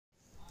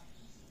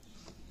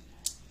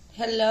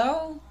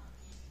Hello,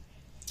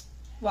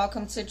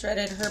 welcome to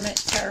Dreaded Hermit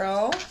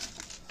Tarot.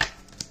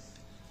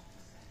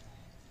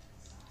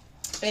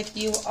 If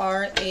you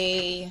are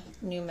a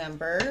new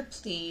member,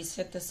 please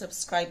hit the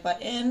subscribe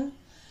button.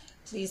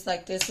 Please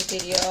like this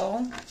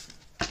video.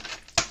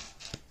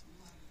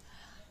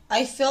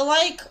 I feel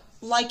like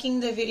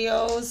liking the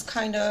videos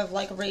kind of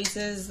like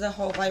raises the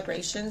whole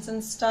vibrations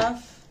and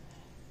stuff.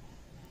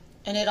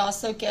 And it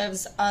also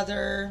gives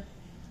other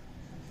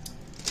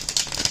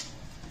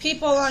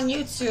people on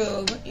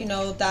YouTube, you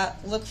know,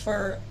 that look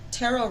for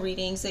tarot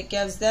readings, it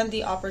gives them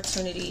the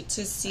opportunity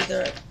to see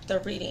their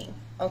reading,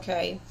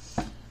 okay?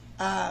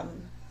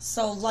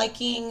 So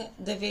liking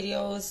the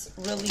videos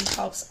really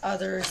helps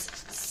others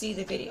see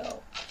the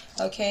video,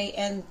 okay?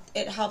 And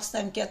it helps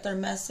them get their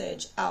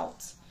message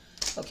out,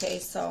 okay?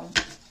 So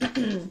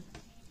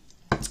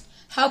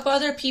help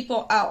other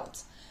people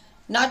out.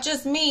 Not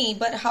just me,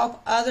 but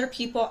help other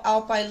people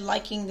out by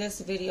liking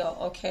this video,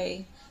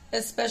 okay?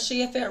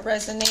 Especially if it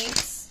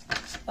resonates.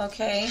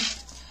 Okay,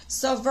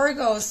 so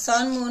Virgo,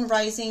 Sun, Moon,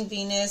 Rising,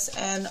 Venus,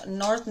 and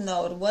North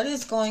Node. What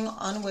is going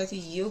on with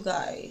you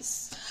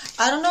guys?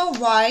 I don't know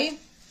why.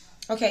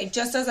 Okay,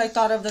 just as I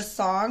thought of the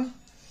song.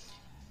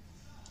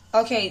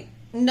 Okay,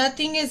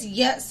 nothing is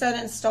yet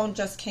set in stone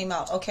just came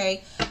out,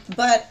 okay?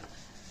 But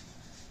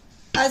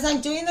as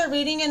I'm doing the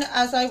reading and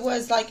as I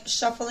was like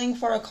shuffling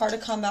for a card to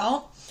come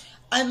out,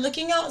 I'm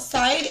looking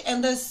outside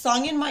and the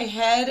song in my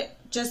head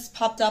just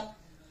popped up.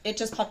 It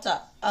just popped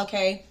up,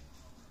 okay?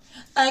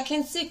 I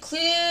can see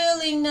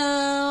clearly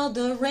now,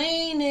 the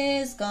rain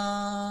is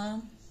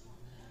gone.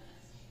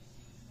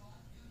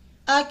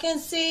 I can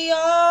see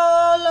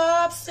all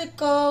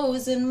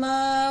obstacles in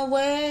my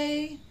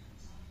way.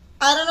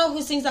 I don't know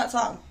who sings that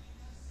song.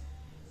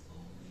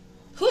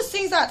 Who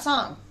sings that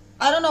song?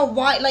 I don't know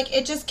why, like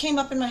it just came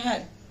up in my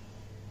head.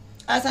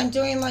 As I'm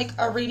doing like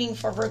a reading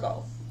for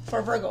Virgo,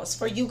 for Virgos,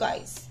 for you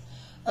guys,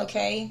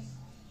 okay?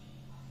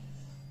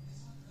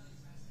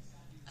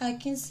 I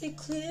can see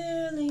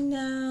clearly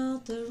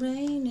now, the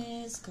rain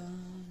is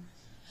gone.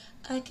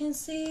 I can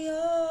see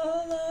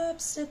all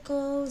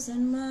obstacles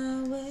in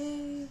my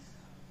way.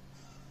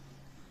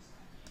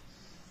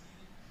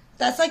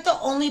 That's like the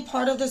only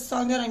part of the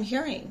song that I'm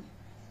hearing.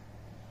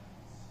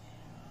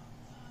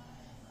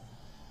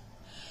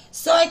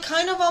 So I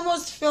kind of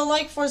almost feel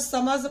like for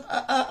some of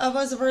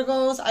us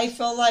Virgos, I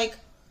feel like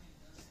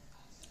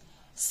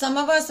some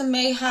of us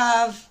may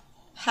have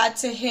had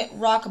to hit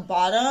rock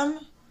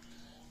bottom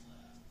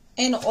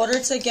in order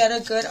to get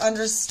a good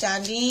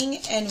understanding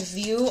and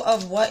view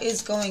of what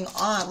is going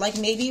on. Like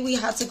maybe we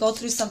had to go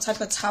through some type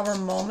of tower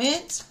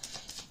moment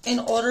in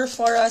order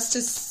for us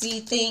to see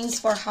things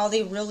for how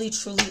they really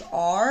truly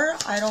are.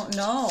 I don't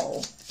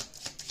know.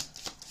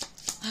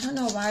 I don't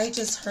know why I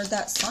just heard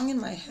that song in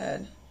my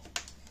head.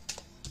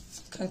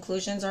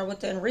 Conclusions are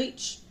within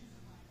reach.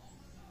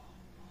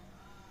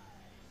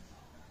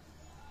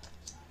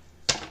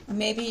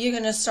 Maybe you're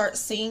going to start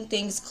seeing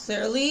things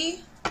clearly.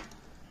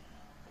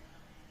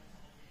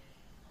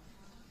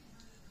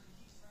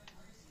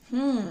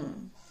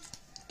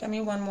 Give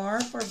me one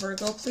more for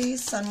Virgo,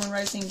 please. Sun, Moon,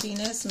 Rising,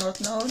 Venus,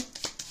 North Node.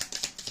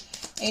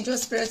 Angel,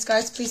 spirits,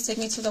 guides, please take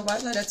me to the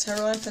white light of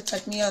tarot and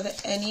protect me of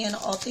any and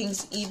all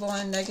things evil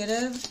and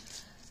negative.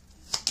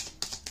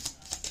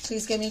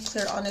 Please give me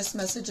clear, honest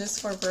messages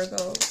for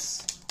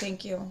Virgos.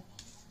 Thank you.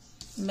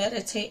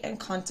 Meditate and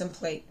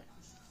contemplate.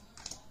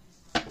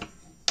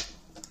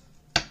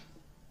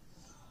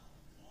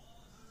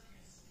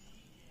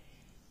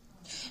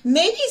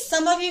 Maybe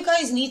some of you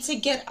guys need to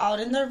get out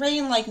in the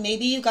rain. Like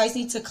maybe you guys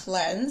need to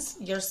cleanse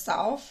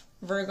yourself,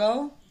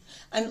 Virgo.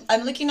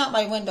 I'm looking out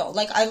my window.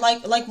 Like I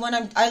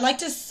like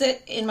to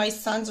sit in my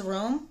son's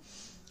room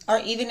or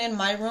even in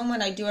my room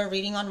when I do a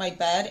reading on my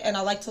bed, and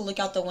I like to look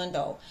out the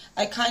window.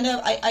 I kind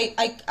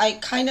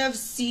of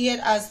see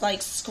it as like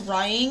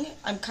scrying.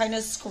 I'm kind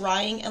of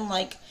scrying and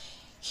like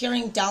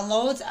hearing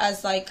downloads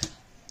as like,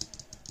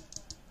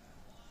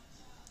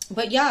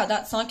 but yeah,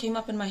 that song came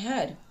up in my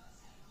head.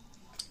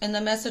 And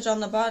the message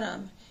on the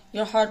bottom,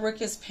 your hard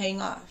work is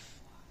paying off.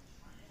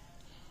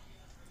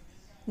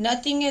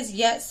 Nothing is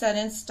yet set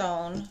in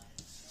stone.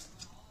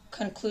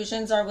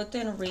 Conclusions are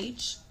within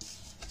reach.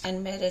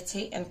 And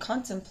meditate and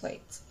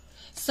contemplate.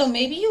 So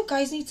maybe you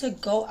guys need to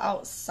go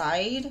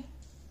outside.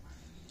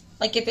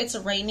 Like if it's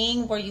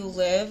raining where you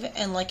live,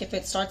 and like if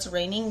it starts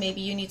raining,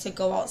 maybe you need to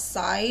go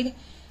outside.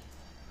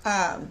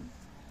 And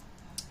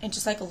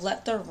just like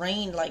let the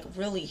rain like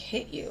really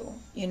hit you,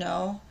 you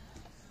know?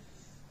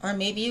 Or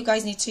maybe you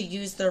guys need to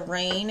use the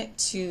rain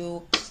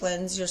to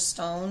cleanse your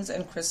stones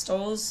and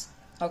crystals,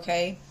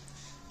 okay?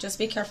 Just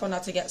be careful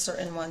not to get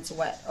certain ones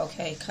wet,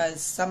 okay?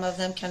 Because some of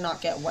them cannot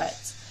get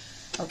wet,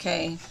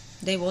 okay?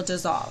 They will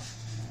dissolve,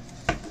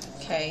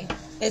 okay?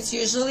 It's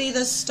usually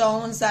the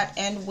stones that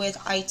end with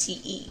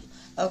ITE,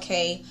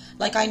 okay?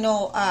 Like I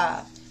know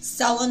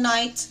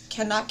selenite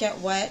cannot get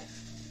wet.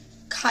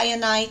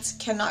 Kyanite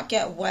cannot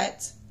get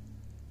wet.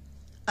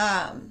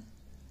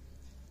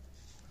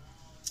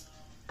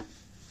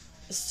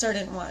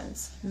 certain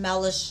ones.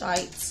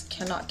 Malachite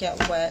cannot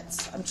get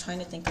wet. I'm trying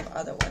to think of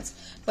other ones.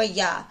 But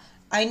yeah,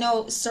 I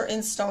know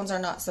certain stones are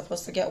not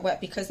supposed to get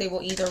wet because they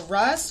will either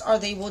rust or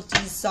they will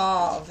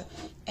dissolve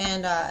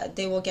and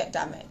they will get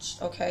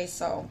damaged. Okay,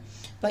 so,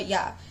 but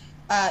yeah,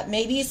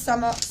 maybe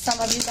some of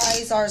you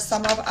guys or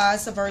some of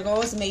us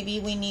Virgos, maybe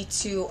we need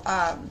to,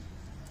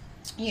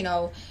 you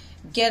know,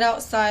 get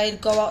outside,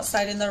 go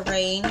outside in the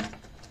rain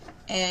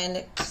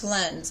and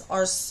cleanse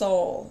our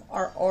soul,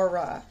 our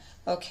aura,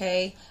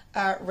 okay?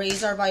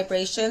 Raise our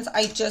vibrations.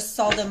 I just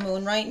saw the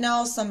moon right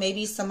now, so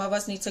maybe some of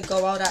us need to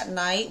go out at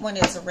night when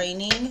it's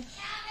raining,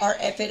 or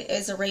if it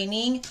is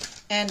raining,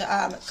 and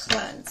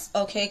cleanse,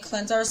 okay?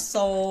 Cleanse our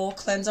soul,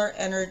 cleanse our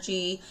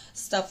energy,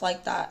 stuff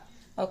like that,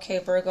 okay,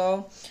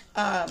 Virgo?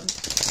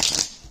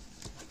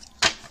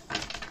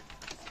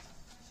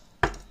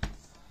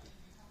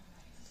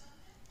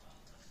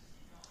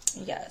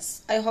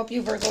 Yes, I hope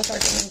you Virgos are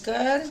doing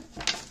good.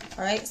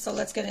 All right, so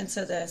let's get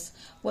into this.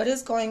 What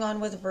is going on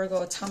with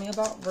Virgo? Tell me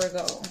about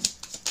Virgo.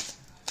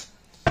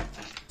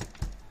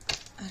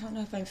 I don't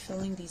know if I'm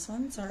feeling these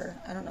ones or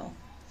I don't know.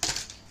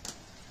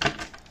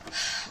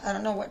 I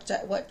don't know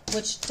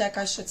which deck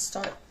I should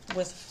start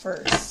with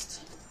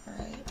first. All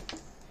right,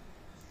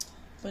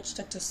 which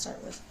deck to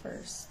start with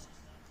first?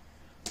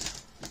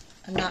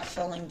 I'm not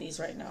feeling these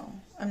right now.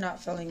 I'm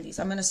not feeling these.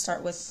 I'm gonna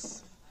start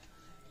with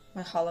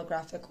my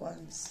holographic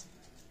ones.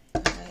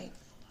 All right.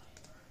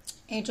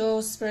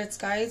 Angels, spirits,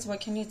 guides,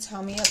 what can you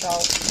tell me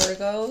about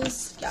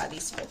Virgos? Yeah,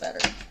 these feel better.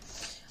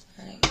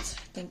 All right.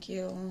 Thank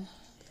you. All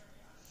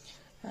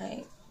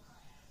right.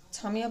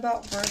 Tell me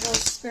about Virgo,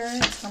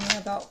 spirit. Tell me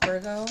about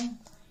Virgo.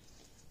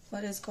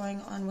 What is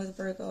going on with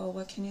Virgo?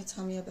 What can you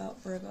tell me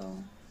about Virgo?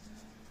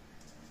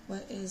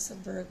 What is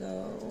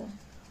Virgo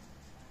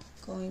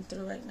going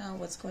through right now?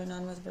 What's going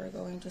on with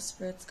Virgo, angels,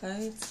 spirits,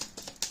 guides?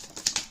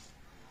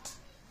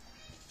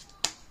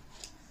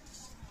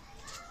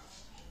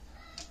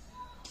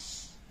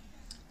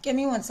 Give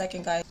me 1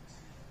 second, guys.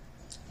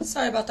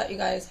 Sorry about that, you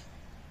guys.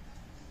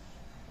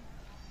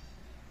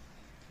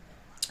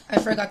 I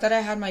forgot that I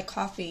had my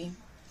coffee.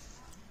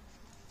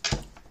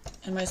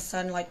 And my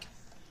son, like,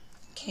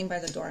 came by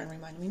the door and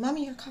reminded me,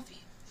 Mommy, your coffee.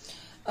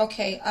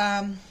 Okay,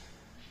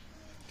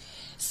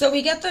 so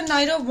we get the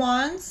Knight of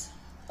Wands.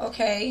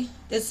 Okay,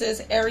 this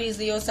is Aries,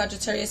 Leo,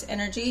 Sagittarius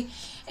energy.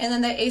 And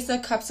then the Ace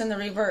of Cups in the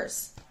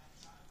reverse.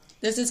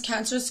 This is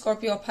Cancer,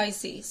 Scorpio,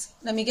 Pisces.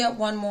 Let me get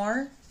one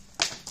more.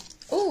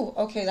 Ooh,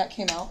 okay, that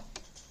came out.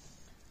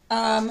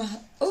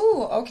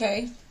 Ooh,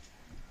 okay.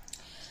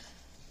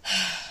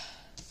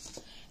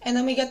 And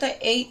then we get the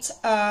Eight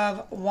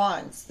of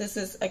Wands. This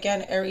is,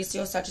 again, Aries,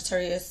 Leo,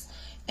 Sagittarius.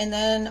 And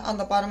then on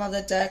the bottom of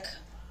the deck,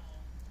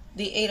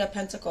 the Eight of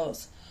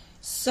Pentacles.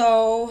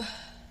 So,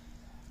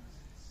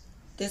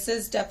 this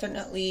is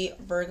definitely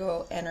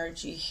Virgo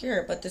energy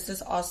here. But this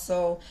is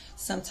also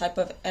some type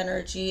of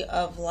energy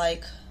of,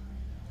 like,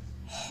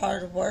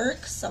 hard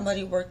work.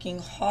 Somebody working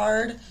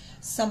hard.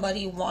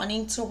 Somebody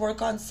wanting to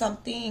work on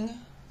something.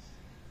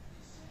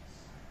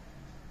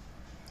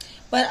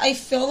 But I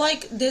feel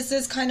like this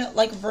is kind of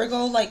like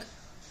Virgo, like,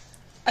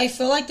 I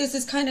feel like this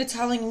is kind of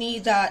telling me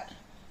that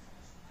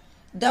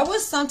that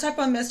was some type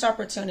of missed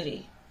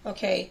opportunity.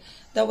 Okay,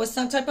 that was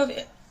some type of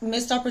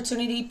missed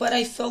opportunity. But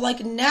I feel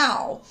like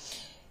now,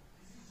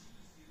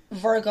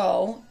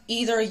 Virgo,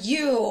 either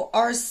you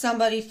or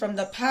somebody from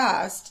the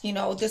past, you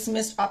know, this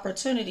missed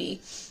opportunity,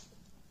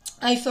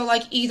 I feel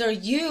like either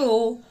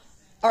you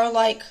are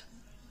like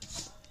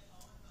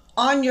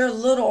on your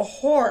little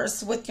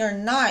horse with your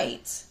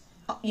knight,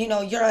 you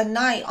know, you're a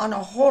knight on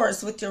a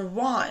horse with your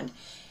wand,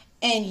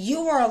 and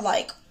you are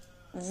like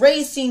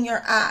racing your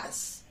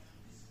ass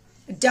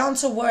down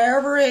to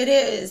wherever it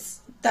is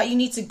that you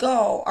need to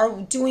go,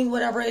 or doing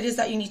whatever it is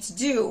that you need to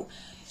do.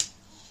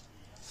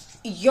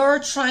 You're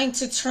trying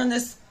to turn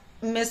this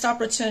missed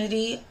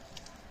opportunity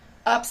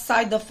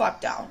upside the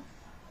fuck down.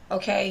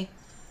 Okay,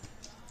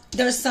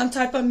 there's some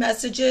type of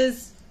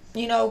messages,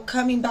 you know,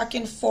 coming back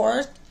and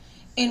forth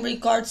in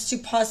regards to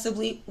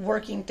possibly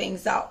working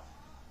things out.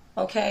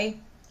 Okay,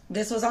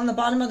 this was on the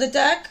bottom of the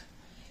deck,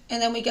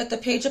 and then we get the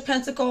Page of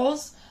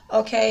Pentacles.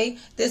 Okay,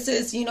 this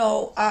is, you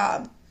know,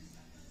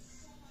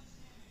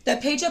 the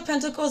Page of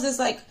Pentacles is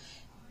like,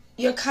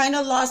 you're kind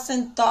of lost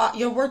in thought.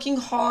 You're working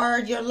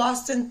hard. You're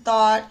lost in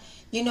thought.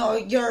 You know,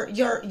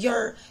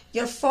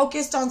 you're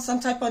focused on some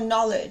type of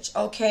knowledge.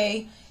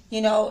 Okay,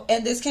 you know,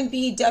 and this can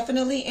be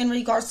definitely in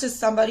regards to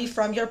somebody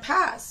from your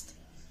past.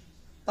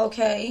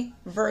 Okay,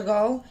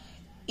 Virgo,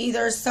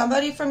 either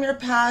somebody from your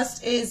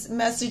past is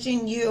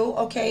messaging you,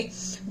 okay,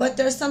 but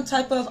there's some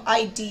type of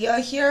idea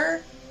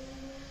here.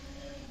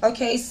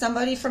 Okay,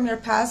 somebody from your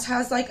past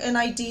has like an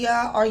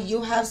idea, or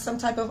you have some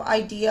type of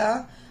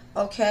idea.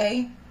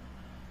 Okay,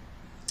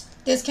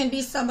 this can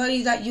be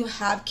somebody that you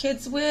have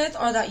kids with,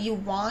 or that you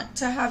want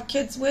to have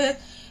kids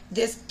with.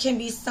 This can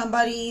be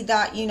somebody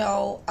that, you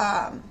know,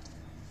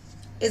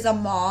 is a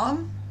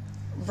mom.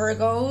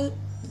 Virgo,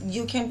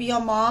 you can be a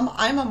mom.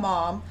 I'm a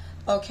mom.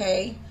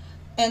 Okay,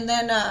 and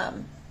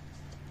then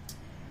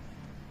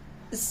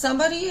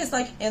somebody is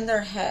like in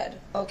their head,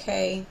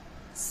 okay?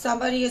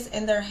 Somebody is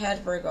in their head,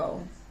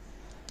 Virgo.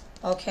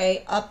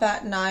 Okay, up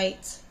at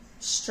night,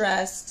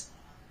 stressed,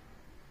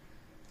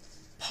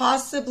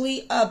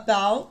 possibly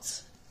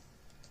about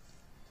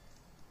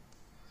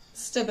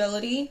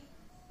stability,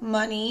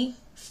 money,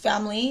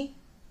 family,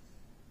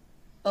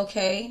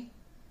 okay?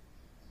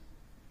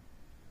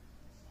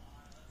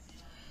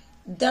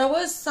 There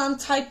was some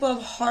type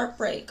of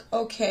heartbreak,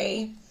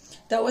 okay?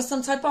 There was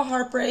some type of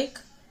heartbreak,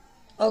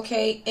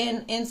 okay,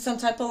 in some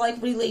type of like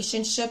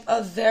relationship,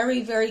 a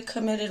very, very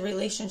committed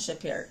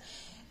relationship here.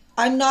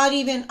 I'm not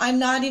even,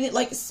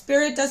 like,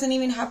 spirit doesn't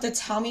even have to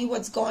tell me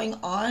what's going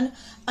on.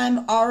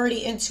 I'm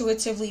already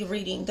intuitively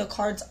reading the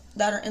cards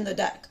that are in the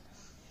deck.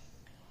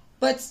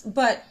 But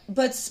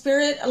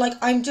spirit, like,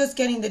 I'm just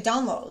getting the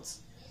downloads.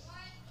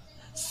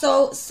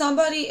 So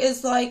somebody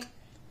is like,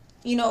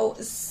 you know,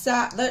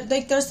 sad,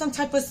 like there's some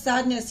type of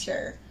sadness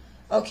here,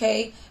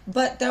 okay?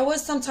 But there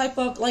was some type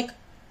of, like,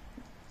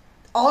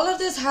 all of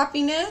this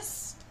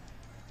happiness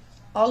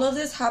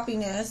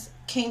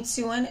came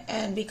to an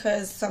end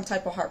because some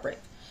type of heartbreak.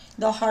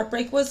 The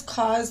heartbreak was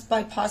caused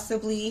by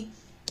possibly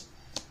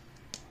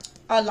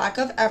a lack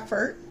of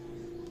effort,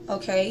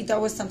 okay? There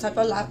was some type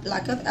of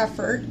lack of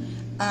effort.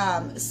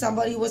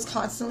 Somebody was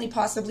constantly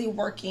possibly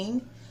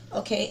working,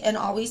 okay, and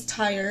always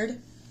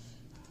tired.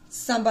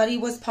 Somebody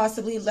was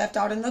possibly left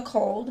out in the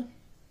cold.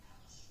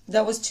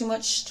 There was too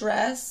much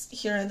stress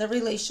here in the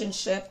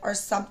relationship or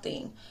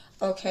something,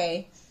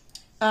 okay?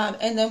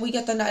 And then we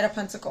get the Knight of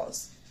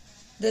Pentacles.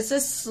 This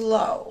is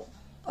slow,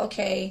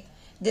 okay?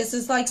 This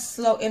is like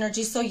slow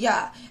energy. So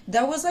yeah,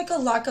 there was like a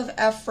lack of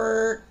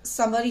effort.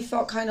 Somebody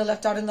felt kind of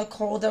left out in the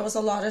cold. There was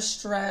a lot of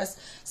stress.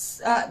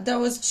 There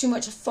was too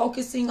much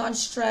focusing on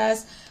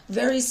stress.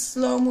 Very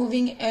slow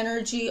moving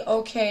energy,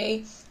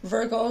 okay?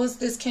 Virgos,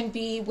 this can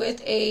be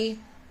with a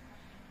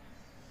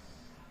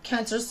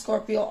Cancer,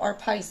 Scorpio, or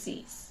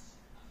Pisces,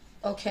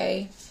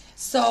 okay?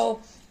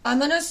 So I'm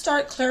going to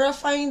start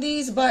clarifying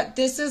these, but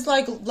this is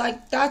like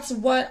that's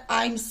what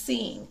I'm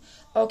seeing,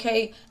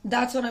 okay?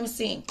 That's what I'm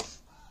seeing.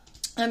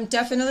 I'm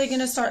definitely going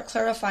to start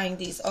clarifying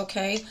these,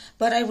 okay?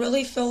 But I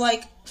really feel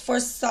like for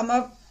some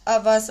of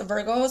us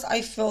Virgos,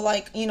 I feel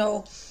like, you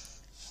know,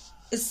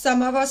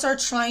 some of us are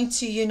trying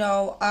to, you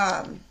know,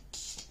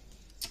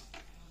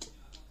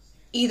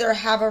 either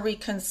have a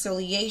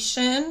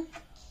reconciliation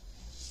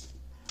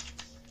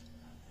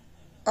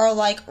or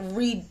like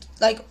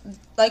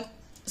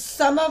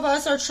some of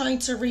us are trying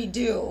to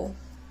redo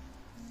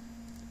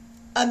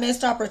a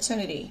missed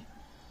opportunity,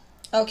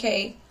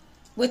 okay?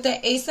 With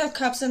the Ace of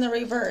Cups in the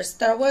reverse,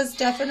 there was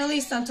definitely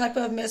some type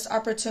of missed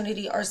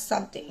opportunity or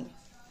something.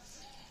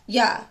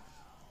 Yeah.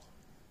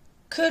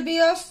 Could be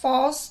a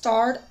false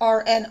start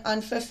or an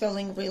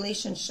unfulfilling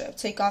relationship.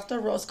 Take off the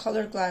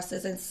rose-colored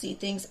glasses and see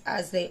things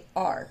as they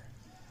are.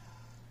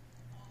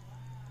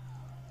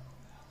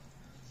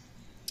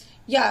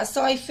 Yeah,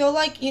 so I feel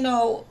like, you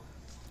know,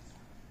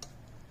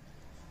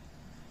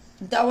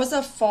 that was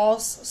a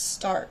false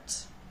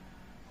start.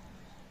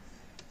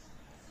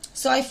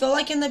 So I feel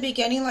like in the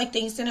beginning, like,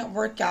 things didn't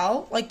work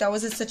out. Like, that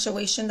was a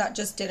situation that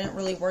just didn't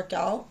really work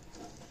out.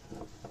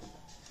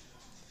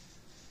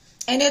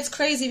 And it's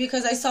crazy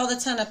because I saw the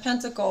Ten of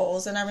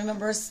Pentacles, and I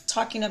remember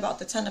talking about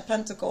the Ten of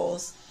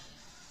Pentacles.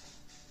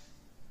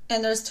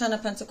 And there's Ten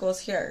of Pentacles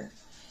here.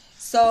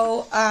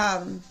 So,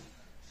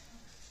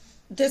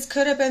 this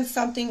could have been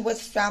something with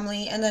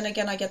family, and then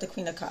again, I get the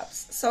Queen of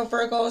Cups. So,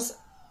 Virgos,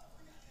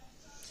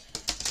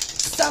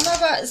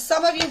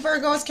 some of you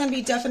Virgos can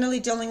be definitely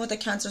dealing with a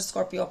Cancer,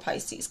 Scorpio,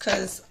 Pisces,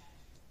 because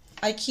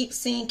I keep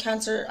seeing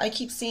Cancer. I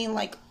keep seeing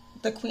like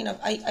the Queen of.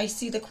 I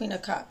see the Queen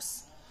of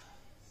Cups,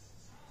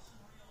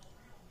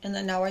 and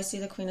then now I see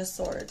the Queen of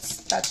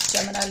Swords. That's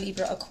Gemini,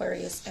 Libra,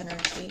 Aquarius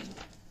energy.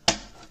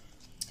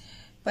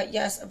 But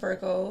yes,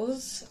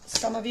 Virgos,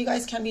 some of you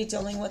guys can be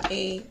dealing with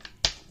a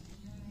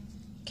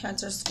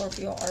Cancer,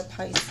 Scorpio, or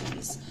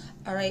Pisces.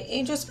 All right,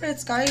 angel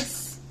spirits,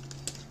 guys,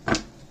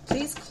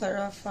 please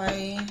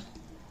clarify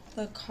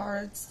the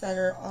cards that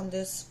are on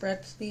this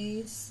spread,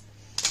 please.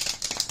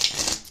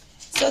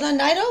 So the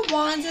Knight of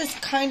Wands is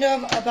kind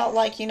of about,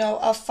 like, you know,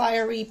 a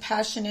fiery,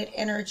 passionate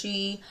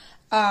energy.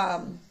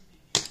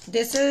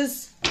 This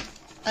is,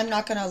 I'm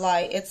not gonna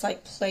lie, it's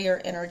like player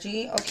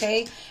energy,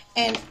 okay?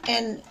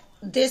 And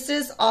this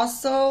is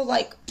also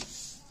like,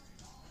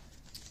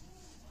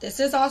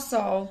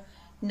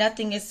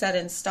 nothing is set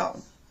in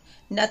stone.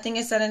 Nothing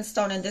is set in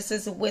stone, and this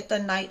is with the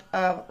Knight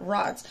of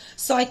Rods.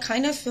 So I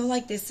kind of feel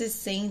like this is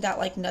saying that,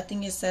 like,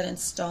 nothing is set in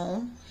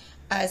stone,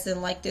 as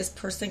in, like, this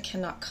person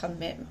cannot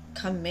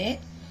commit.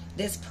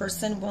 This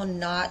person will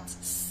not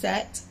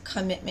set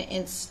commitment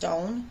in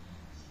stone,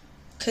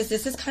 because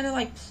this is kind of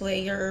like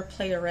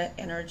playerette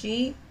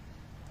energy,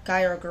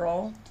 guy or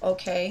girl,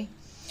 okay?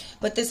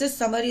 But this is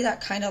somebody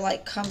that kind of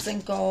like comes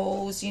and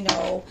goes, you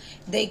know,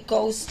 they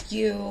ghost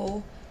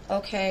you,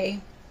 okay?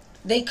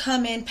 They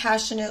come in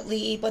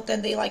passionately, but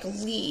then they like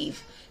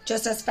leave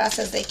just as fast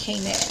as they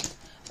came in,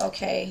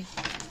 okay?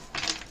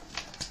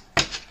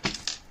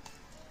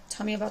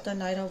 Tell me about the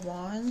Knight of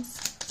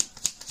Wands.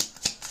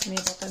 Tell me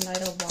about the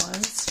Knight of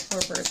Wands for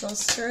Virgo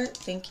Spirit.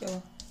 Thank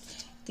you.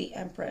 The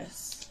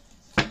Empress.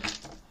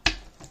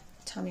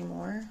 Tell me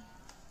more.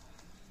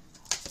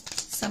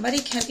 Somebody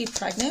can't be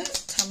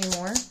pregnant. Tell me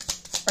more.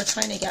 Or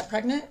trying to get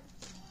pregnant.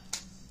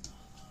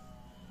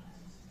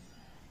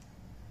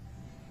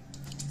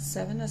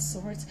 Seven of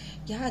Swords.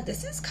 Yeah,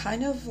 this is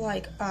kind of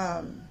like,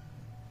 I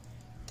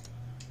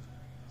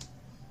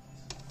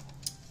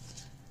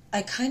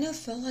kind of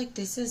feel like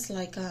this is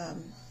like,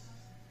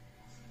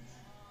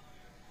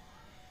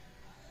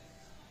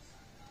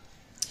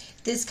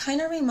 this kind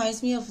of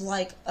reminds me of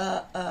like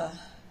a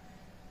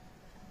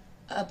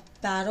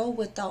battle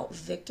without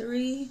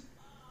victory.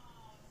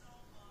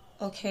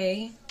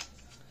 Okay.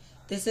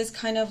 This is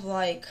kind of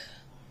like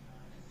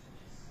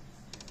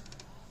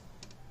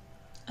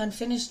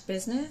unfinished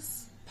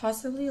business,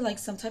 possibly like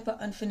some type of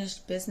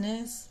unfinished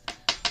business.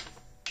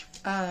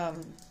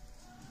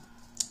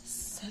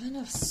 Seven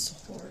of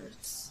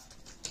Swords.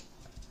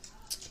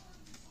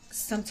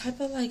 Some type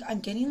of like, I'm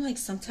getting like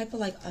some type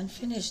of like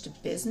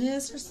unfinished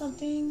business or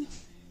something.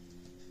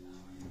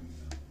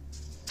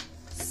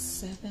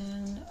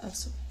 Seven of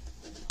Swords.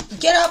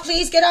 Get out,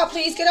 please, get out,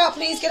 please, get out,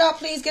 please, get out,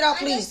 please, get out,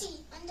 please.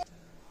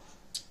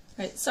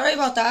 Right, sorry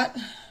about that.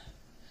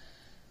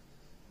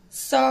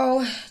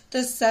 So,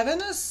 the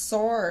Seven of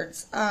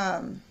Swords,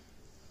 a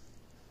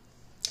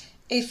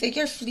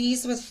figure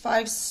flees with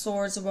 5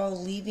 swords while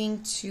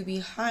leaving 2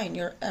 behind.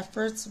 Your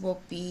efforts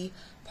will be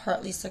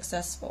partly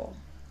successful.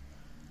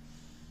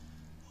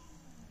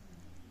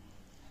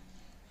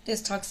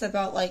 This talks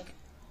about like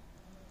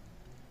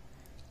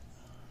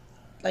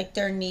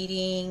they're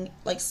needing,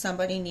 like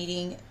somebody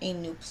needing a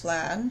new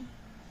plan.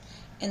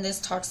 And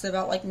this talks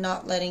about like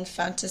not letting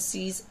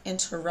fantasies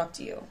interrupt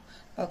you.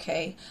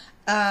 Okay.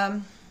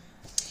 I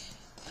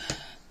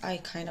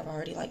kind of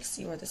already like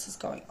see where this is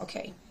going.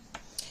 Okay.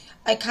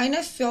 I kind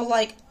of feel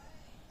like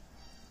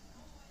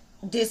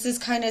this is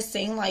kind of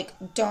saying like,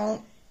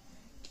 don't,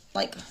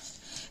 like,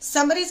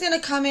 somebody's going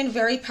to come in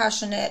very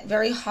passionate,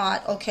 very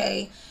hot.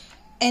 Okay.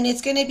 And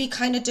it's going to be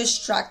kind of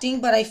distracting,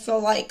 but I feel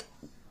like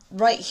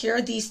right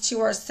here, these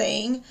two are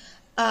saying,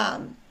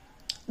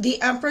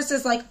 the Empress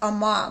is like a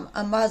mom,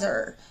 a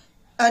mother,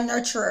 a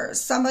nurturer,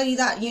 somebody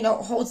that, you know,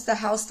 holds the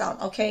house down,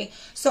 okay?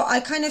 So I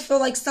kind of feel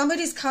like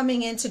somebody's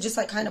coming in to just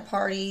like kind of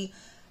party,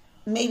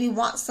 maybe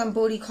want some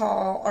booty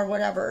call or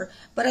whatever.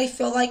 But I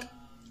feel like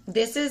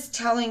this is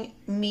telling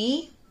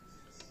me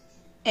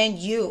and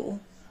you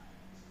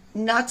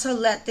not to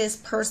let this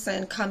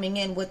person coming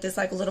in with this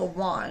like little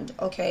wand,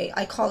 okay?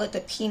 I call it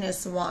the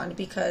penis wand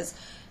because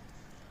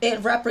it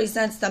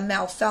represents the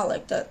male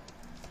phallic, the,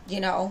 you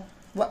know,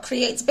 what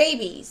creates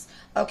babies.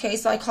 Okay,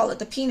 so I call it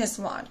the penis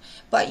wand.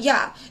 But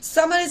yeah,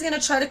 somebody's going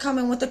to try to come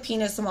in with the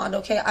penis wand,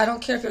 okay? I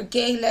don't care if you're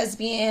gay,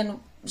 lesbian,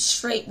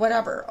 straight,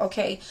 whatever,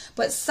 okay?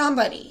 But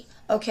somebody,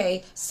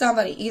 okay,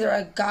 somebody, either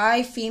a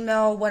guy,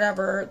 female,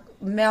 whatever,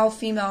 male,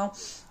 female,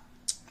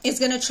 is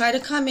going to try to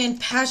come in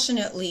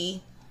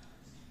passionately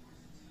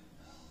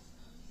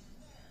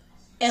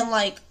and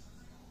like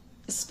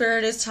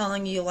Spirit is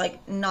telling you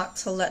like not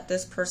to let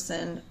this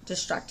person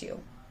distract you.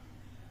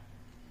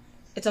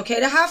 It's okay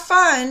to have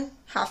fun,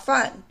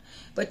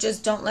 but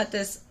just don't let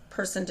this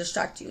person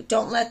distract you.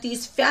 Don't let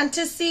these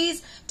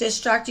fantasies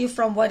distract you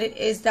from what it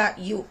is that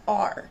you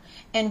are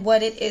and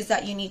what it is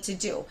that you need to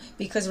do.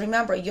 Because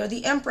remember, you're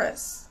the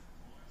Empress.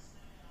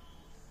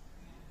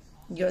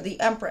 You're the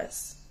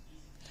Empress.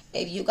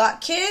 If you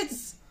got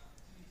kids,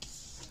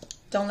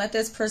 don't let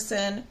this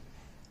person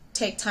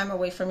take time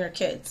away from your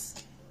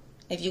kids.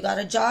 If you got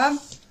a job,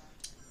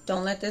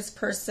 don't let this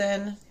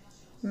person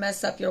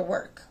mess up your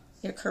work,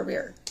 your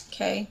career.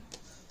 Okay?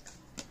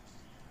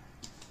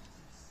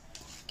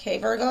 Okay,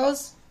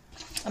 Virgos.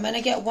 I'm going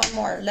to get one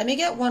more. Let me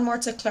get one more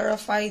to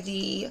clarify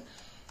the...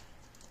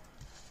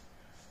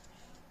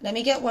 Let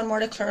me get one more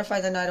to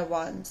clarify the Knight of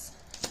Wands.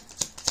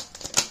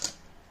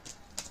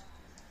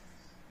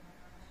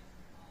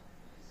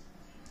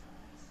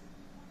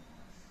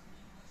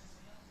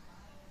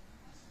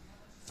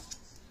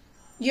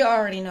 You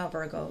already know,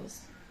 Virgos.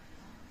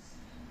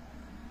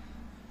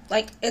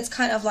 Like, it's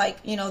kind of like,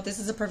 you know, this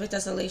is a perfect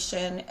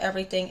desolation,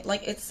 everything,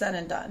 like, it's said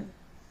and done.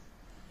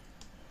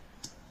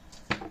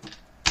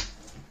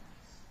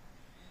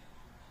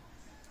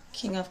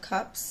 King of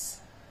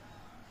Cups.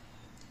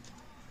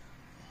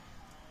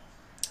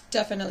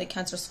 Definitely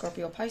Cancer,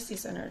 Scorpio,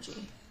 Pisces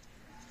energy.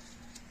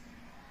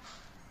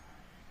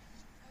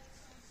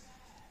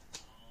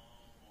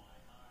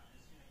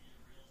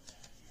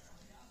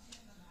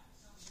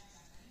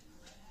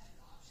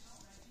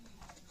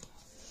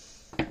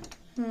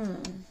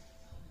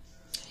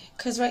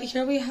 Because right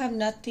here we have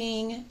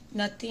nothing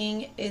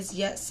is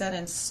yet set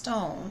in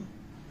stone.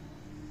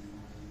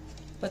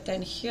 But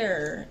then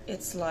here,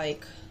 it's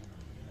like,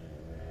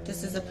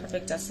 this is a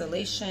perfect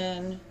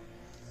desolation.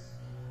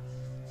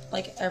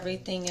 Like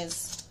everything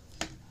is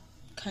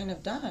kind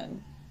of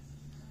done.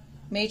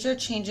 Major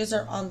changes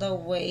are on the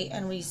way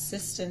and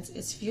resistance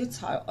is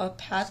futile. A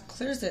path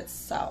clears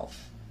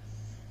itself,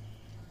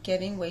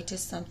 giving way to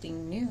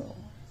something new.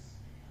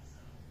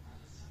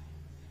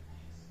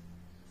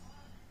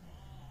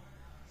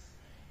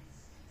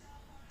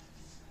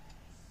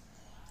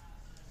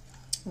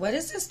 What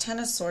is this Ten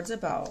of Swords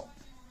about?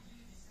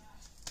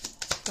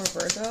 For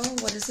Virgo,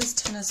 what is this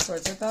Ten of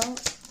Swords about?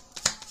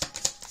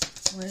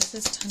 What is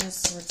this Ten of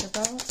Swords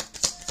about?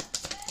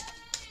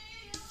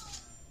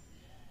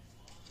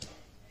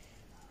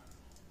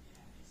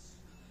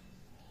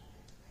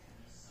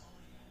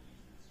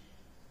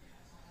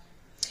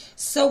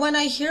 So when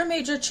I hear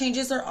major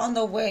changes are on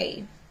the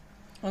way,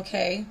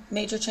 okay,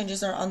 major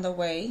changes are on the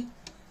way,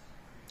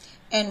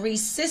 and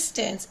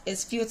resistance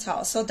is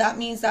futile. So that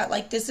means that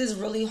like this is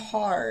really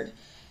hard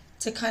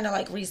to kind of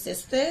like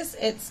resist this.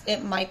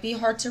 It might be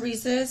hard to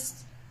resist.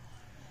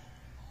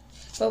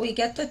 But we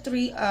get the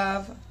Three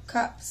of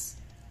Cups.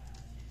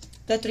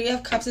 The Three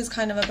of Cups is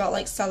kind of about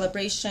like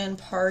celebration,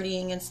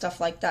 partying, and stuff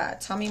like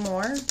that. Tell me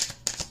more.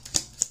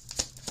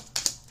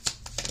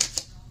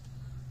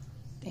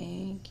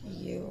 Thank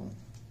you.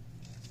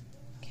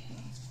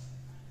 Okay.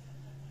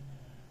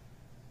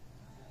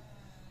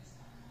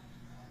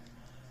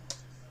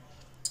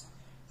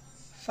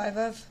 Five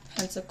of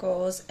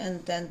Pentacles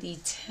and then the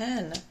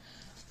Ten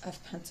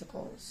of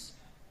Pentacles.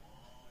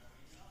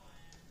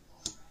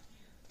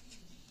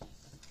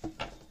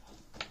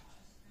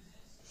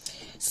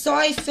 So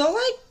I feel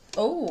like,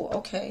 oh,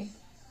 okay.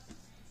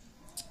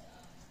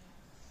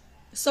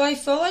 So I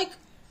feel like,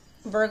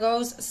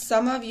 Virgos,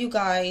 some of you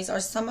guys or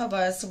some of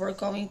us were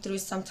going through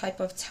some type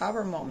of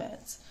tower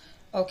moment,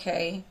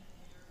 okay?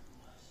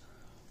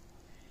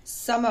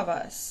 Some of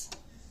us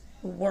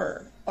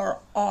were or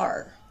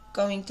are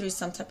going through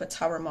some type of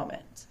tower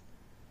moment.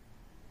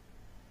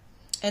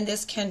 And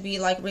this can be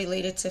like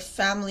related to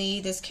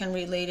family. This can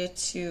be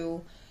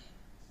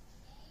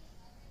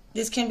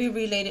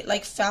related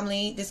like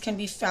family. This can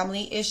be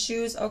family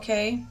issues,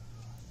 okay?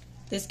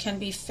 This can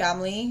be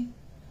family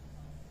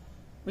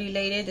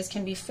related. This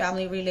can be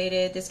family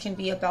related. This can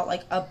be about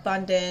like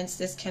abundance.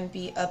 This can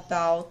be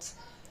about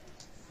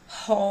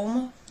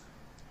home,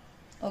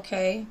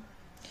 okay?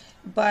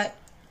 But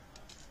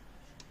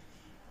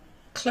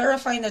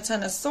clarifying the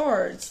Ten of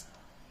Swords,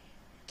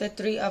 the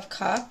Three of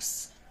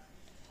Cups,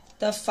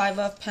 the Five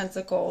of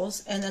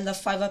Pentacles, and then the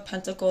Five of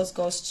Pentacles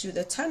goes to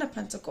the Ten of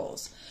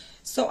Pentacles.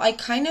 So I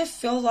kind of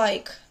feel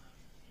like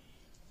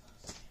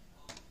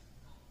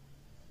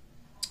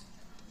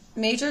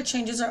major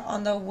changes are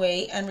on the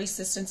way and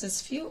resistance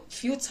is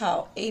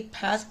futile. A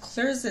path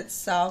clears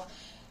itself,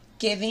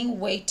 giving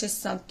way to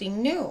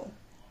something new.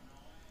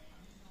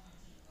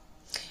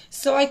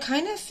 So I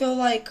kind of feel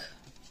like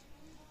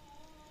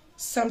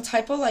some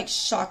type of like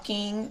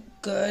shocking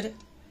good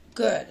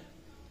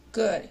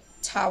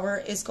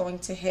tower is going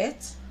to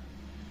hit.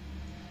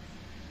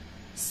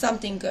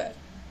 Something good.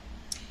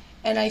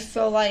 And I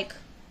feel like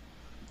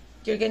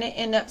you're going to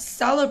end up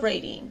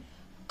celebrating,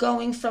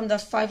 going from the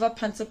Five of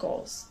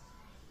Pentacles,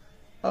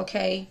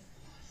 okay,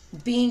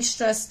 being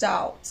stressed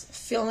out,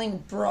 feeling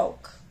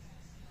broke,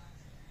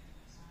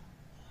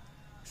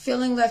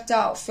 feeling left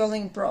out,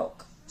 feeling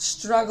broke,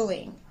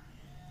 struggling,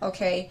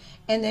 okay,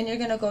 and then you're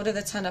going to go to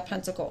the Ten of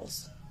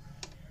Pentacles.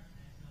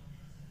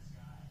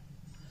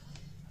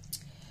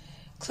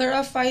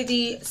 Clarify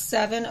the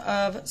Seven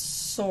of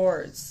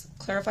Swords.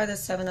 Clarify the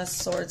Seven of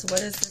Swords.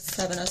 What is the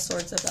Seven of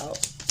Swords about?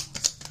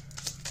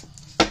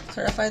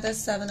 Clarify the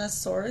Seven of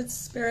Swords,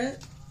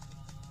 Spirit.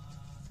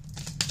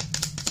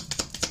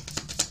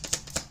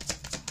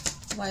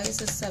 Why is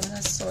the Seven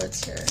of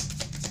Swords here?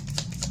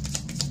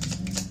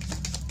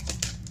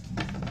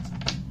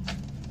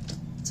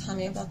 Tell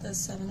me about the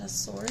Seven of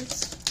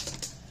Swords.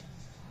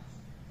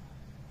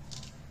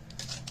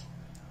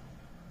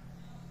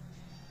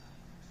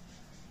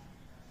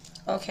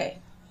 Okay.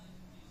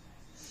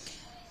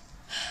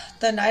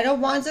 The Knight of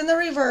Wands in the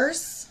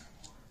reverse.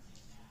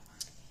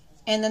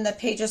 And then the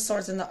Page of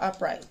Swords in the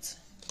upright.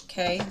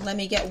 Okay, let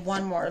me get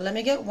one more. Let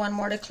me get one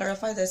more to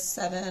clarify this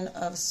Seven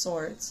of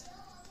Swords.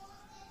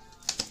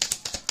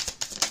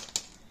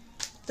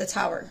 The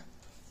Tower.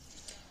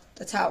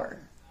 The Tower.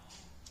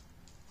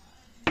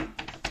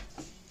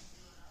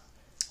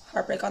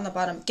 Heartbreak on the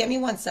bottom. Give me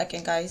 1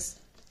 second, guys.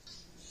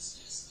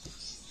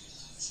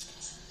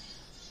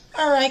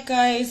 Alright,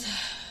 guys.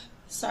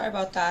 Sorry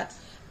about that.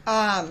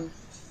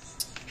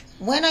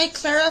 When I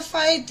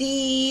clarified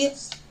the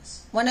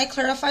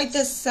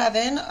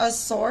Seven of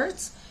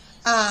Swords,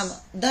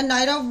 the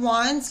Knight of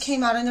Wands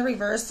came out in the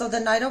reverse. So the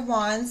Knight of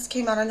Wands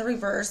came out in the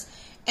reverse,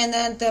 and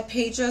then the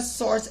Page of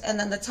Swords, and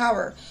then the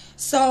Tower.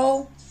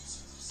 So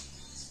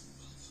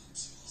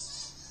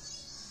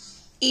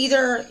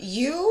either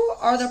you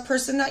or the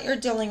person that you're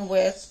dealing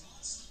with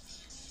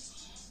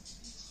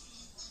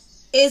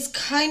is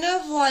kind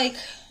of like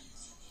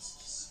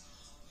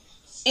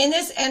in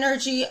this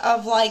energy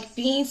of like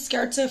being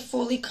scared to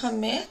fully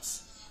commit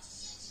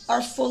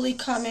or fully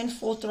come in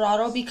full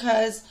throttle,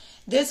 because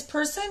this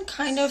person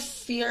kind of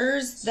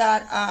fears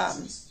that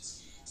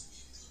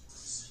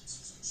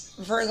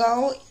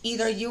Virgo,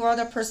 either you or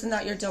the person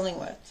that you're dealing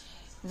with.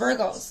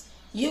 Virgos,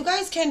 you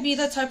guys can be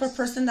the type of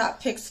person that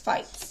picks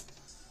fights.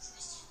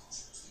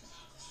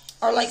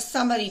 Or like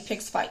somebody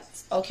picks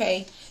fights,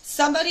 okay?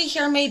 Somebody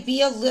here may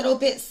be a little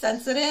bit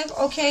sensitive,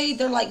 okay?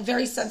 They're like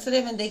very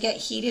sensitive and they get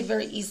heated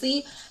very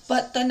easily.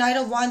 But the Knight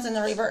of Wands in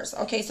the reverse,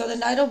 okay? So the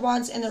Knight of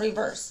Wands in the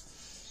reverse.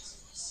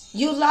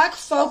 You lack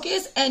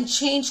focus and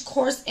change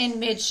course in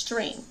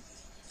midstream.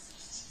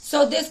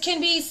 So this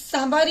can be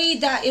somebody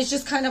that is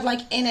just kind of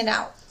like in and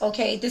out,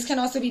 okay? This can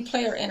also be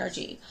player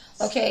energy,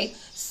 okay?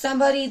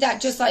 Somebody that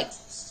just like,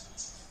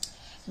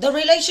 the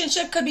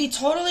relationship could be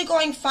totally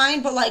going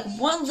fine, but like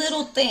one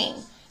little thing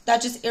that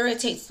just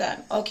irritates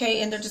them,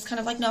 okay? And they're just kind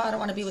of like, no, I don't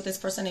want to be with this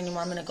person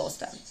anymore. I'm going to ghost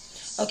them,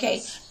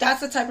 okay? That's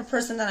the type of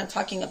person that I'm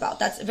talking about.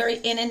 That's very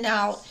in and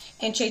out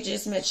and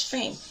changes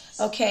midstream,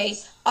 okay?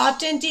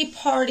 Often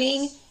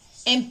departing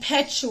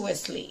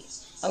impetuously,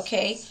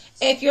 okay?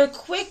 If you're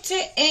quick to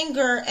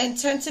anger and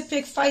tend to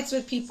pick fights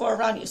with people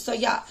around you. So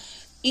yeah,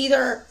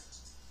 either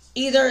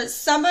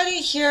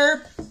somebody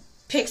here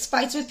picks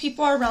fights with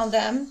people around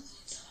them,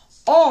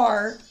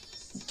 or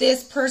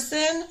this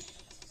person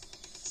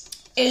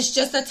is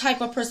just the type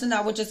of person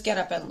that would just get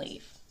up and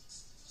leave.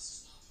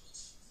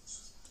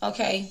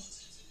 Okay?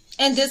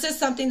 And this is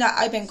something that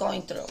I've been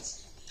going through.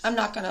 I'm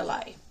not going to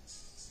lie.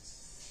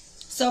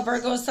 So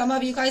Virgo, some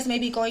of you guys may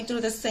be going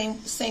through the same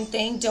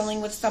thing,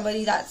 dealing with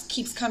somebody that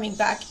keeps coming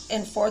back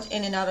and forth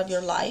in and out of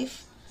your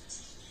life.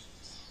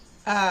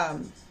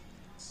 And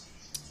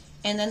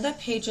then the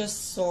Page of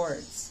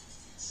Swords.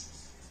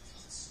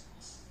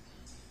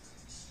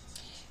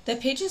 The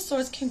Page of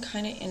Swords can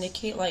kind of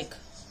indicate like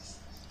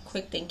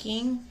quick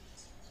thinking,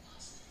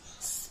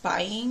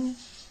 spying,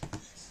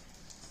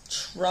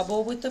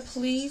 trouble with the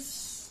police.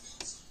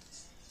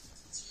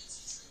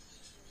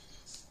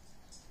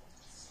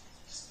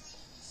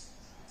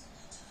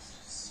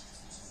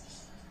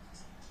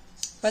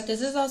 But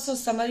this is also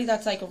somebody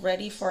that's like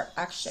ready for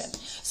action.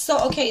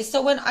 So, okay,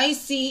 so when I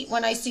see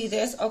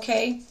this,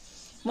 okay,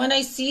 when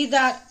I see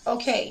that,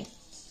 okay,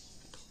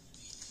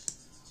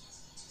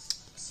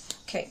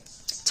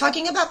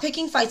 talking about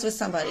picking fights with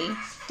somebody,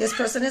 this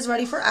person is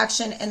ready for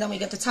action, and then we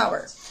get the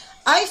Tower.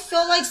 I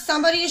feel like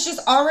somebody is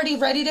just already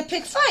ready to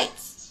pick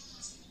fights.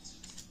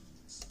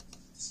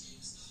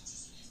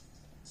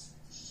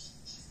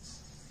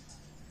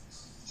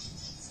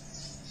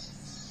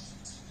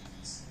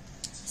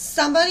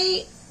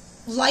 Somebody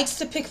likes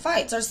to pick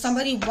fights, or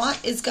somebody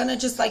is gonna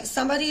just like,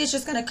 somebody is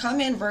just gonna come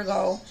in,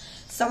 Virgo.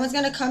 Someone's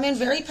gonna come in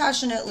very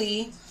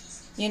passionately,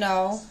 you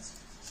know,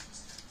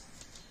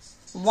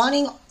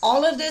 wanting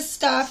all of this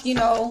stuff, you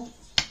know,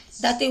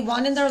 that they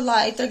want in their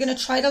life. They're going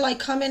to try to like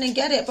come in and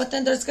get it. But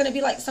then there's going to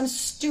be like some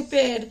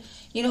stupid,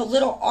 you know,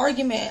 little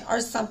argument or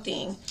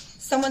something.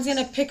 Someone's going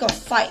to pick a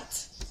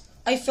fight.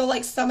 I feel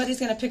like somebody's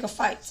going to pick a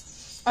fight.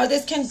 Or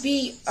this can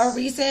be a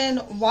reason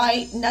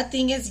why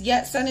nothing is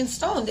yet set in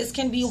stone. This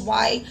can be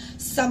why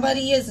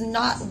somebody is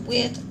not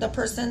with the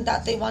person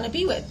that they want to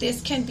be with. This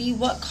can be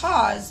what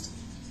caused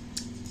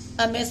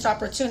a missed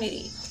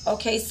opportunity.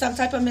 Okay, some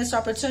type of missed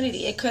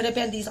opportunity. It could have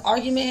been these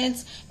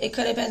arguments. It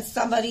could have been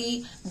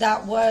somebody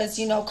that was,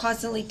 you know,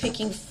 constantly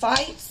picking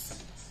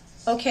fights.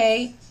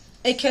 Okay,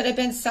 it could have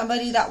been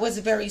somebody that was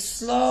very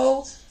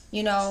slow,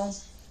 you know.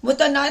 With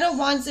the Knight of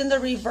Wands in the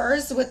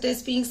reverse, with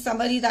this being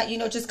somebody that, you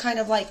know, just kind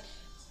of like,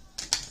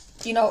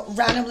 you know,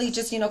 randomly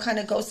just, you know, kind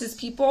of ghosts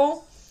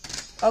people.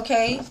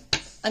 Okay,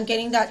 I'm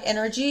getting that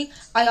energy.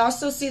 I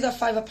also see the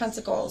Five of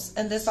Pentacles,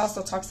 and this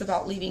also talks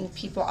about leaving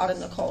people out in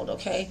the cold,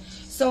 okay?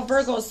 So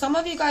Virgo, some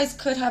of you guys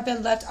could have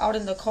been left out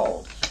in the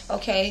cold,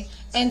 okay?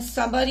 And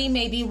somebody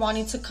may be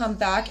wanting to come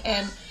back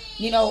and,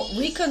 you know,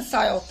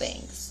 reconcile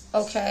things,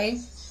 okay?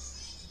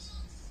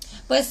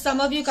 But some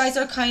of you guys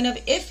are kind of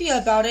iffy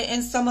about it,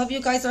 and some of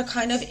you guys are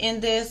kind of in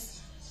this,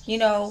 you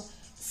know,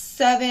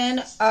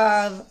 Seven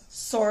of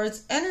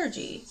Swords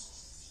energy.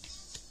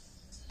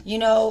 You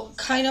know,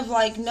 kind of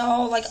like,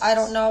 no, like, I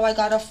don't know, I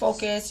gotta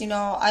focus, you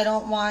know, I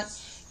don't want,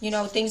 you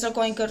know, things are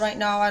going good right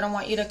now, I don't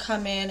want you to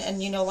come in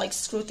and, you know, like,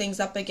 screw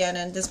things up again.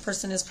 And this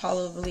person is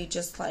probably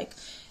just like,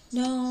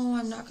 no,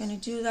 I'm not gonna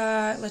do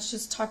that, let's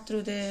just talk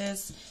through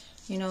this,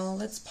 you know,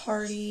 let's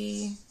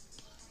party,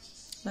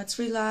 let's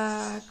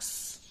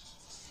relax.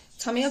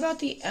 Tell me about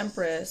the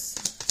Empress.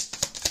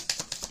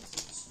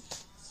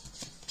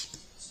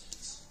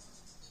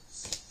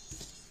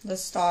 The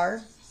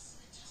Star.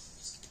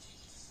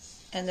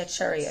 And the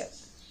Chariot.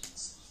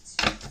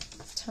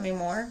 Tell me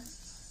more.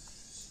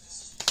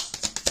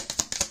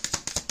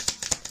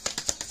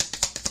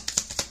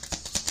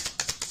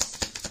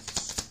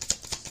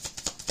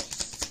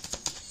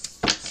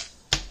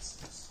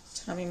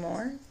 Tell me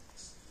more.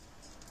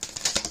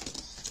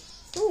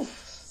 Ooh.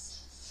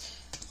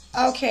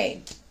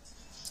 Okay.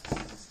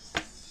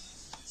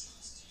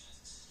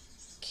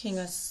 King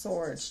of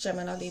Swords,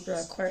 Gemini, Libra,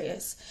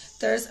 Aquarius.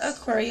 There's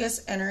Aquarius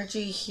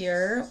energy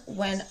here.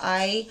 When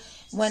I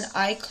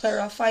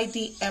clarified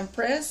the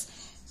Empress,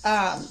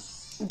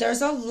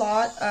 there's a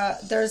lot,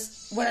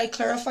 when I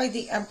clarified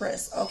the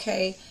Empress,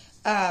 okay,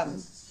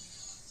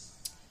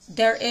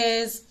 there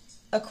is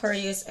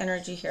Aquarius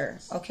energy here,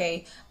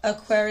 okay,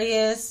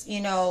 Aquarius,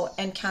 you know,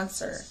 and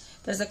Cancer.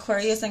 There's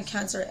Aquarius and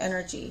Cancer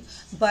energy,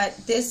 but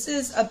this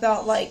is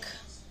about like,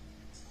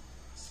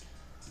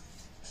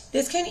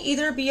 This can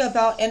either be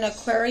about an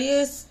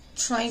Aquarius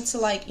trying to,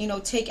 like, you know,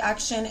 take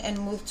action and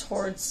move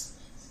towards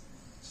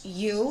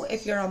you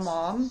if you're a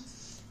mom.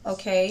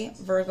 Okay,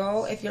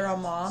 Virgo, if you're a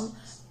mom.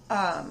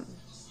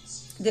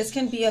 This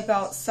can be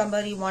about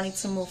somebody wanting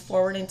to move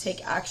forward and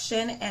take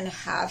action and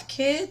have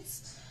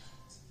kids,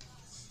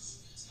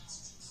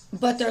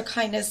 but they're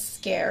kind of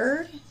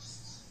scared.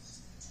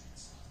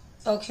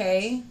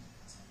 Okay.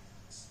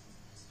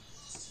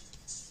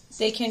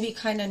 They can be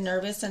kind of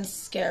nervous and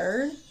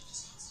scared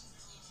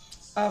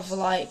of,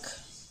 like,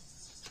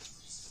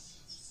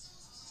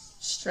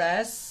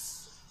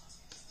 stress,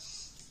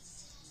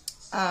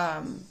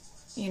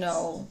 you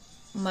know,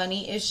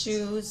 money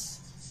issues.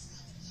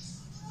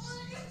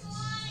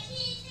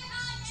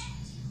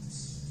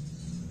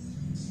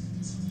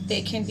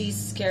 They can be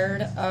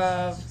scared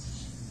of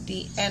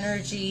the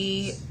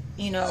energy,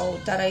 you know,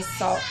 that I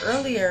saw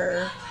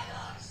earlier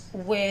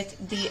with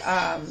the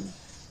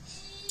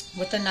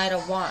Knight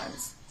of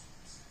Wands.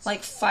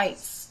 Like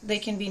fights. They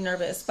can be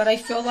nervous. But I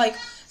feel like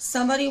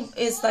somebody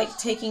is, like,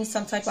 taking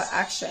some type of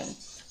action.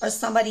 Or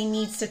somebody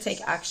needs to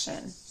take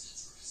action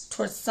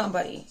towards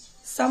somebody.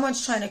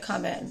 Someone's trying to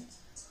come in.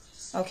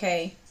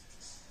 Okay.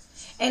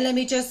 And let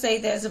me just say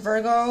this,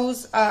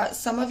 Virgos,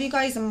 some of you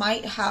guys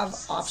might have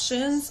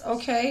options,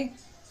 okay?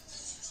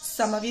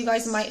 Some of you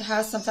guys might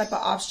have some type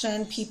of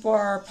option. People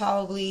are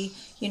probably,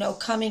 you know,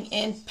 coming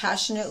in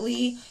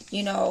passionately,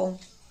 you know.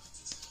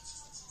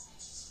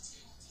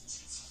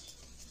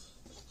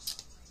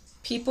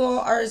 People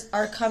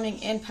are coming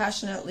in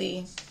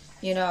passionately,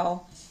 you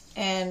know,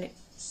 and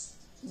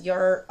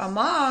you're a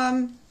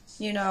mom,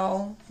 you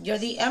know, you're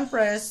the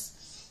Empress.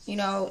 You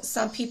know,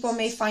 some people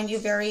may find you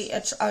very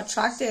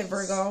attractive,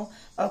 Virgo,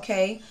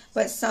 okay?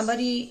 But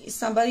somebody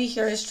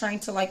here is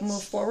trying to, like,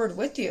 move forward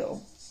with you.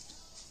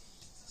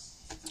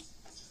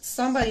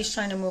 Somebody's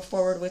trying to move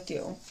forward with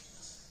you.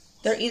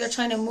 They're either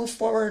trying to move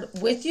forward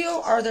with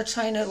you or they're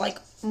trying to, like,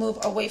 move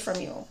away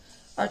from you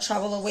or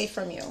travel away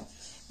from you.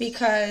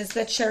 Because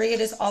the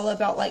Chariot is all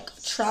about, like,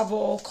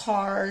 travel,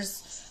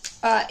 cars.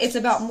 It's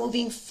about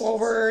moving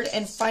forward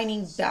and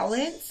finding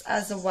balance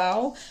as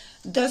well.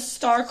 The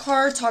Star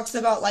card talks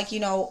about, like, you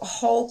know,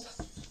 hope,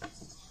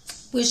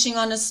 wishing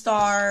on a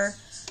star.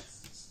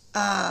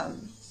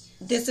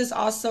 This is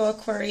also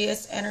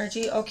Aquarius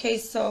energy. Okay,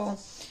 so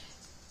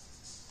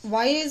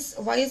why is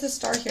the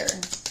star here?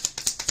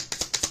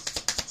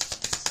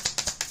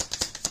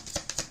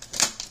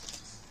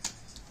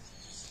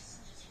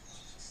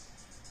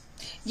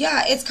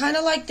 Yeah, it's kind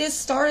of like this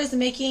star is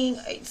making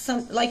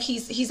some, like,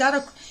 he's at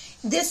a,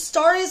 this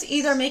star is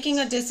either making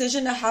a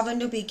decision to have a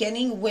new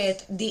beginning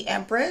with the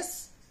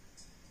Empress.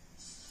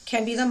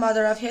 Can be the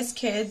mother of his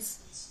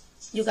kids.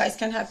 You guys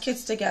can have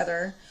kids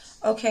together.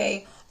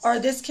 Okay. Or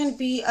this can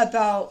be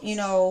about, you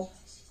know,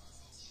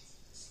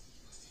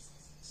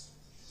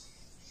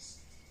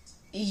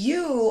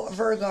 you,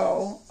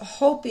 Virgo,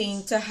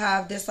 hoping to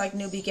have this, like,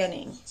 new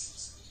beginning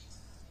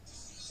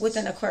with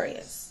an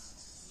Aquarius.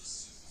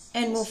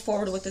 And move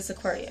forward with this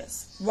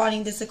Aquarius.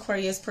 Wanting this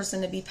Aquarius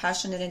person to be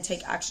passionate and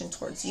take action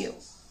towards you.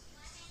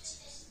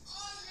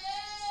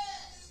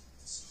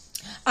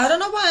 I don't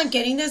know why I'm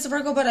getting this,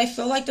 Virgo, but I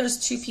feel like there's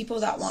two people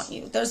that want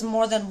you. There's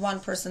more than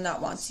one person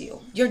that wants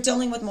you. You're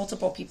dealing with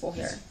multiple people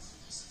here.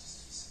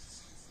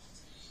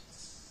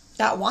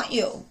 That want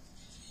you.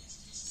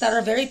 That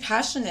are very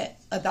passionate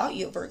about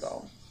you,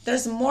 Virgo.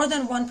 There's more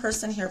than one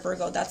person here,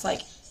 Virgo, that's,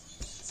 like,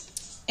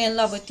 in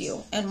love with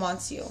you and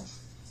wants you.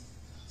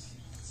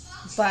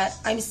 But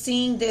I'm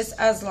seeing this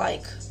as,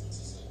 like,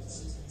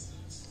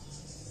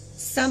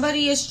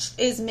 somebody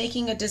is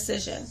making a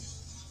decision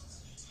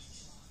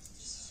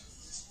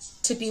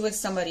to be with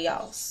somebody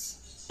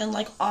else and,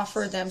 like,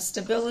 offer them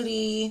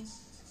stability.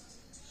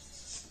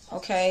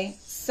 Okay,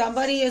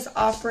 someone is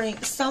offering,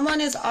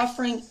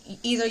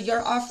 either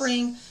you're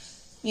offering,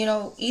 you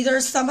know, either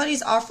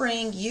somebody's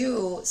offering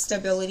you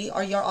stability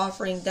or you're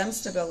offering them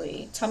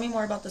stability. Tell me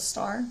more about the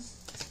star.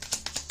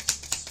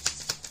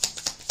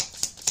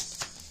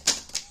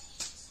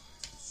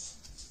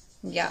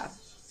 Yeah.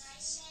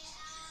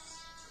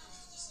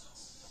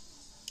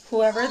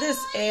 Whoever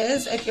this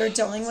is, if you're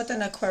dealing with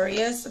an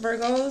Aquarius,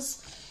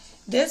 Virgos,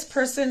 this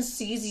person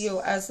sees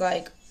you as,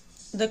 like,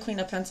 the Queen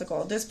of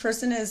Pentacles. This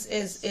person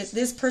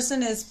this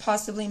person is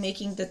possibly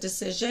making the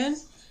decision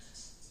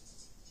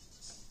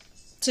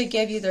to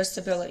give you their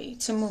stability,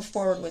 to move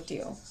forward with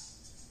you.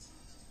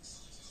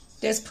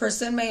 This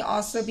person may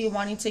also be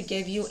wanting to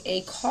give you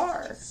a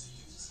car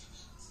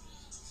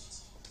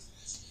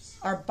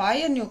or buy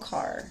a new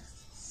car.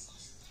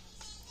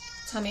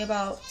 Tell me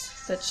about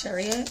the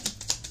Chariot.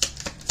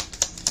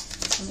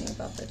 Tell me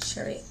about the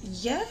Chariot.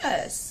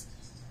 Yes.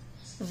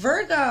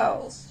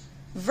 Virgo.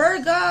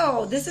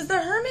 Virgo. This is the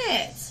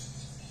Hermit.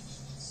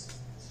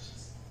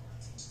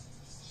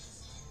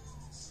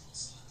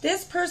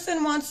 This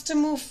person wants to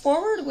move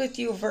forward with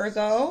you,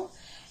 Virgo,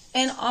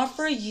 and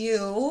offer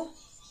you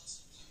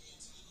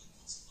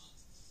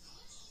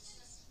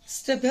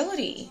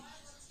stability,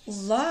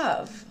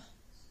 love.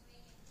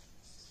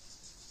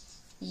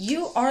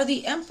 You are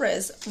the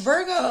Empress.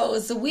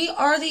 Virgos, we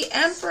are the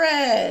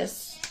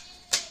Empress.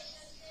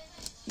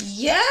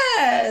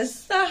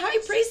 Yes, the High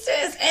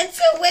Priestess.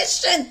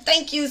 Intuition.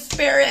 Thank you,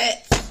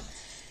 Spirit.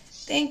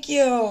 Thank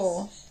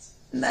you.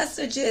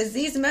 Messages.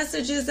 These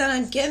messages that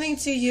I'm giving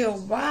to you.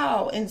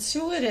 Wow,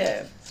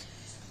 intuitive.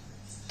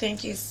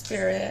 Thank you,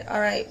 Spirit.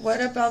 All right,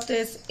 what about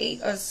this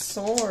 8 of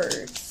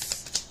Swords?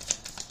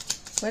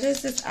 What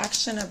is this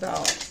action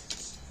about?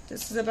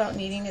 This is about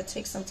needing to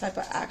take some type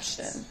of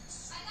action.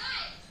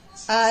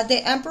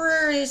 The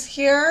Emperor is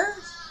here.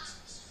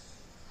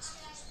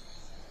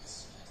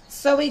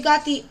 So we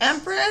got the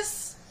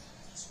Empress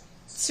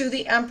to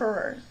the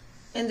Emperor.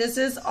 And this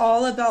is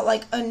all about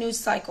like a new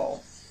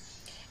cycle.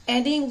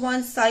 Ending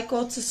one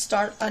cycle to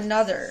start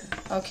another.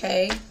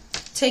 Okay?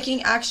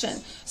 Taking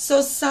action.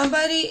 So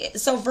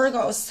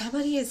Virgo,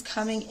 somebody is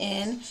coming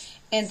in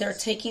and they're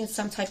taking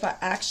some type of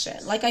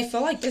action. Like, I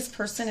feel like this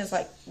person is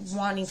like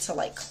wanting to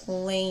like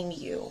claim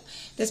you.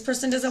 This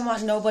person doesn't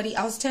want nobody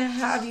else to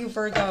have you,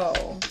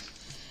 Virgo.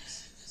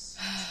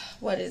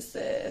 What is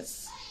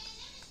this?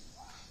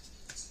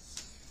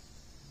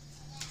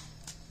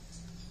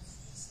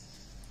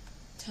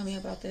 Tell me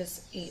about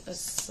this 8 of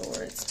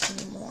Swords. Tell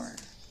me more.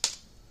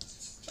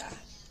 Yeah.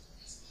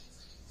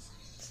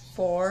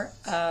 4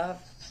 of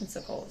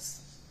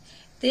Pentacles.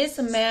 This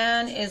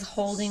man is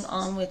holding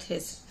on with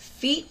his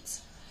feet,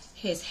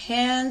 his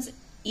hands,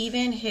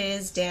 even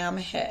his damn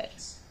head.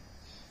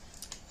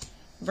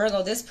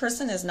 Virgo, this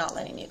person is not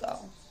letting you go.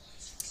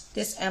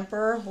 This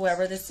Emperor,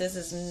 whoever this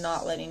is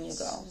not letting you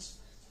go.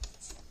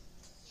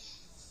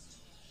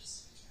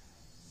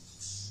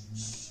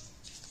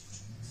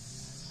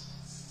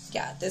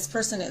 Yeah, this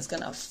person is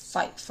going to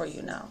fight for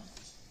you now.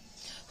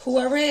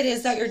 Whoever it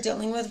is that you're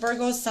dealing with,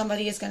 Virgo,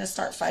 somebody is going to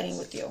start fighting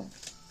with you.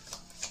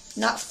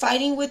 Not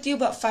fighting with you,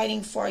 but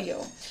fighting for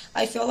you.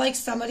 I feel like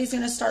somebody's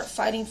going to start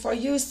fighting for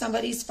you.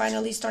 Somebody's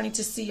finally starting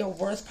to see your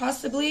worth,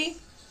 possibly.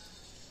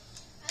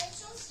 I'm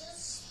so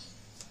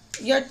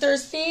thirsty. You're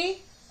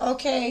thirsty?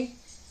 Okay.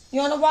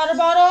 You want a water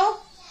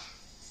bottle?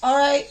 All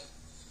right.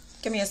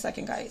 Give me a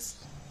second, guys.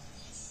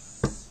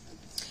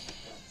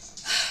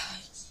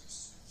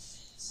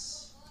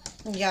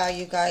 Yeah,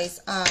 you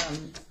guys.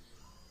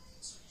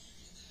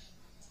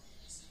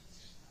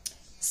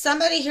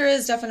 Somebody here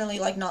is definitely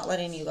like not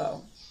letting you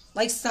go.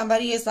 Like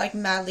somebody is like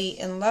madly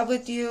in love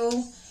with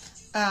you.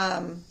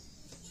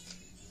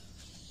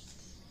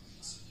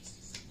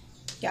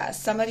 Yeah,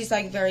 somebody's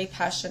like very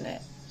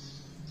passionate.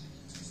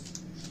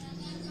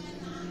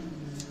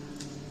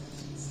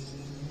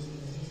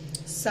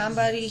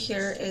 Somebody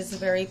here is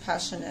very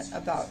passionate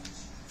about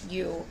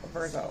you,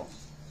 Virgo.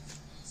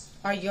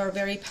 Or you're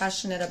very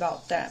passionate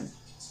about them.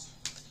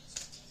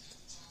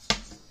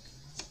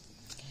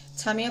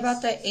 Tell me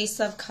about the Ace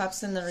of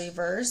Cups in the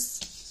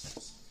reverse.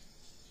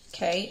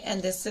 Okay,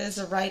 and this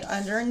is right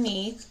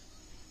underneath.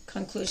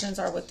 Conclusions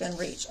are within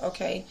reach.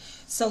 Okay,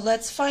 so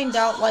let's find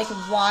out like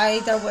why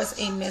there was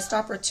a missed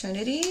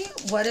opportunity.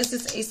 What is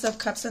this Ace of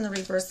Cups in the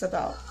reverse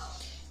about?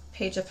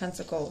 Page of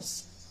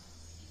Pentacles.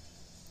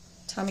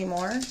 Tell me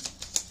more.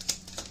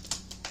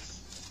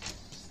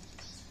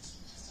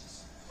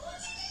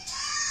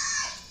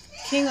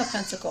 King of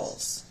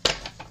Pentacles.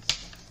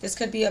 This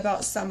could be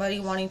about somebody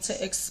wanting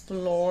to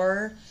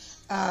explore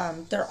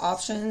their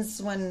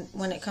options when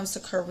it comes to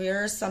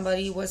career.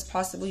 Somebody was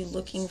possibly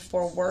looking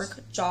for work,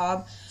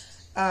 job,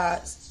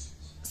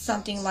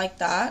 something like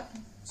that.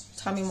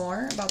 Tell me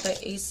more about the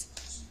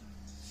Ace.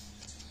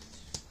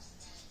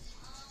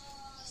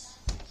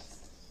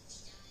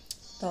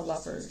 The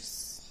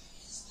Lovers.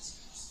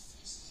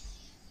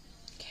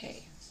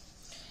 Okay.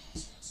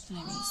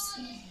 Let me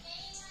see.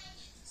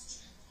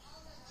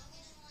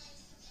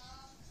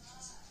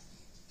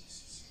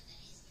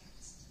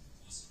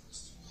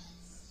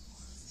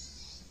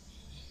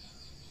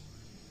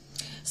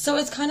 So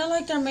it's kind of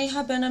like there may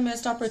have been a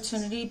missed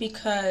opportunity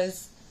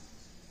because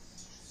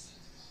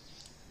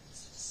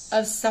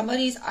of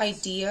somebody's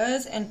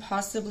ideas and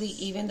possibly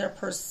even their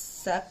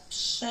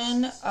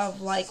perception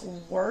of like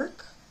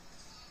work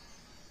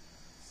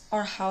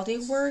or how they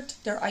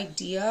worked, their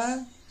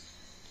idea.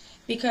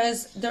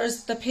 Because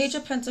there's the Page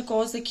of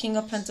Pentacles, the King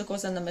of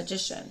Pentacles, and the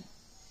Magician.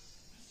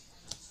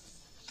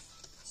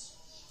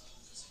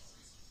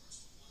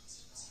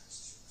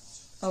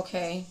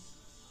 Okay.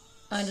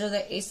 Under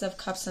the Ace of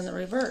Cups in the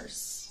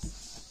reverse.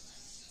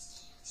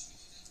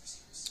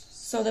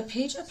 So the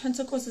Page of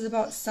Pentacles is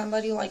about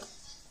somebody like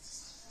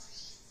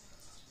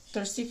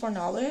thirsty for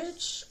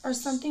knowledge or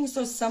something.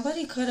 So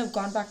somebody could have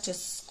gone back to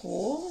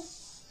school.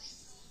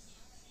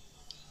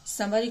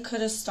 Somebody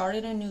could have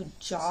started a new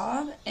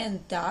job, and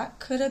that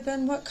could have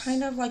been what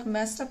kind of like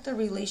messed up the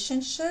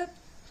relationship.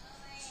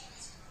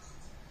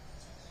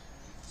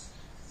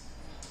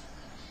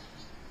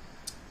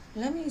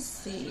 Let me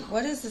see.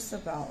 What is this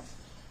about?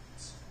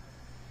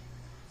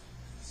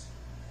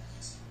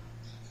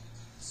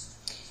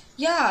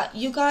 Yeah,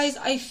 you guys,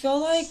 I feel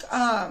like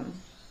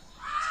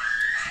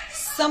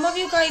some of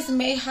you guys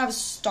may have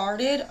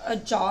started a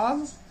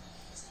job,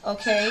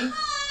 okay?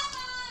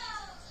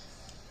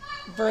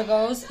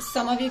 Virgos,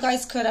 some of you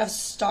guys could have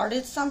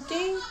started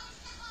something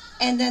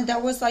and then there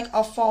was like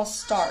a false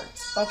start.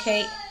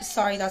 Okay,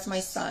 sorry, that's my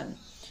son.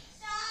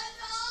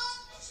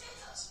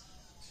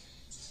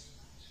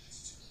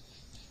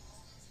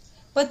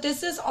 But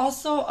this is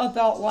also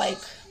about like,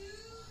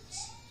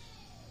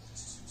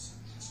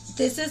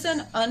 this is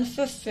an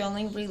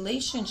unfulfilling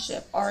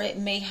relationship, or it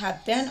may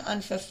have been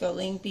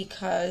unfulfilling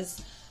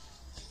because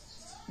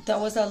there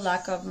was a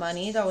lack of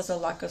money, there was a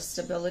lack of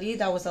stability,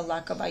 there was a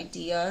lack of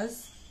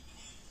ideas,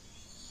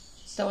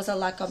 there was a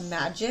lack of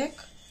magic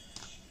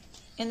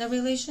in the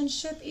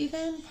relationship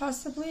even,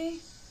 possibly.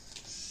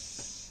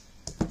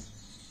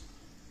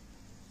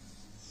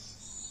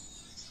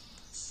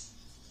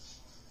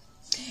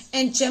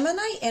 And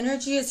Gemini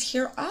energy is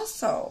here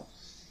also,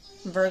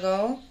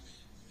 Virgo.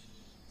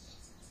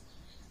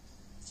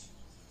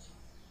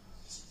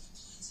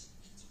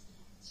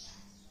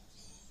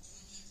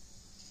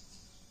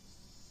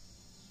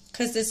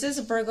 Because this is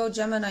Virgo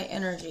Gemini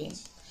energy.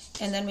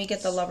 And then we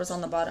get the Lovers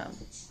on the bottom.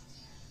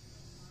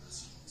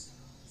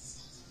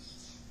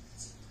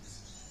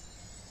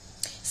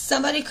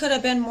 Somebody could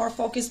have been more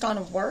focused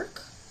on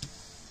work.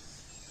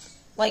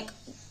 Like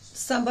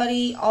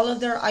somebody, all of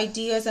their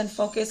ideas and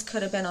focus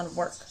could have been on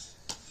work.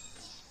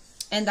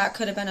 And that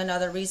could have been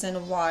another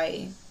reason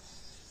why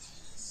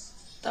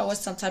there was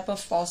some type of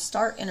false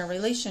start in a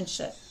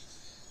relationship.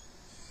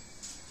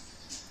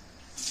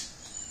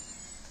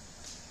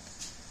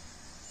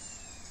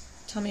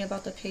 Tell me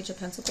about the Page of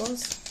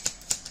Pentacles.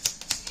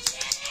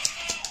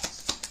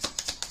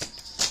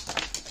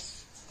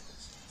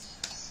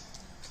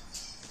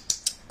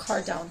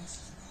 Card down.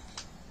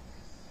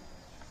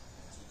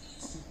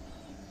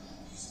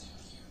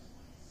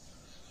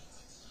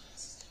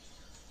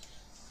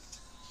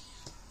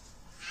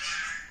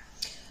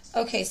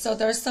 Okay, so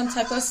there's some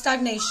type of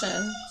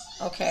stagnation.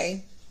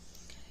 Okay.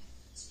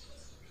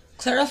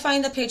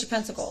 Clarifying the Page of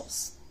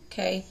Pentacles.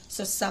 Okay,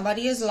 so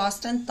somebody is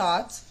lost in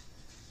thought,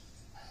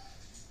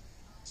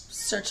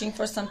 searching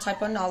for some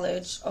type of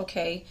knowledge.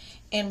 Okay,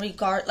 in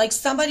regard, like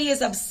somebody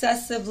is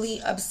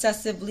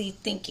obsessively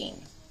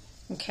thinking.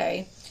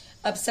 Okay,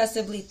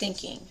 obsessively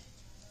thinking.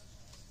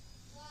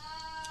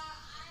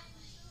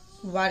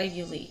 Why did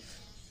you leave?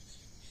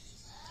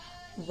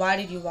 Why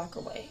did you walk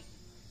away?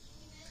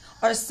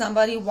 Or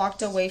somebody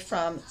walked away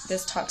from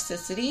this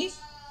toxicity.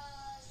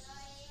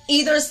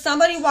 Either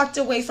somebody walked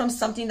away from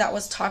something that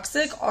was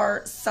toxic,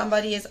 or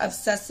somebody is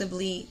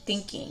obsessively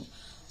thinking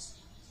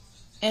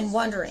and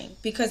wondering.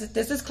 Because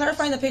this is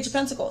clarifying the Page of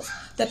Pentacles.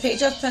 The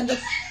Page of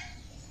Pentacles...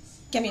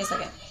 Give me a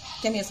second.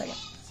 Give me a second.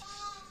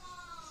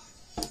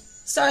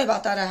 Sorry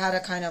about that. I had to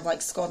kind of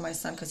like scold my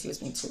son because he was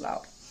being too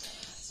loud.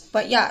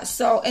 But yeah,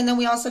 so, and then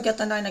we also get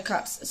the Nine of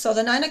Cups. So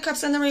the Nine of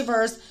Cups in the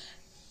reverse,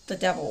 the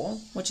Devil,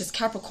 which is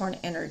Capricorn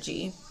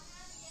energy.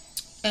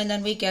 And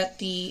then we get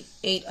the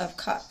Eight of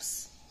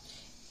Cups.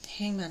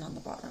 Hangman on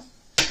the bottom.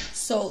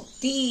 So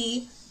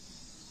the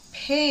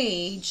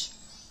Page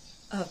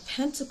of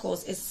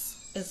Pentacles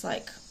is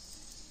like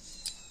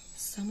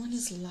someone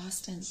is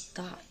lost in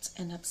thought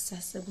and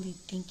obsessively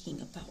thinking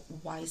about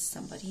why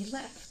somebody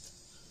left.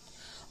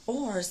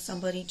 Or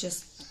somebody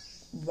just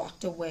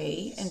walked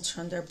away and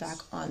turned their back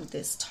on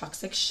this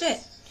toxic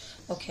shit.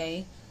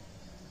 Okay?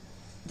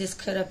 This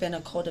could have been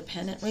a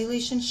codependent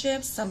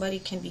relationship. Somebody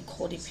can be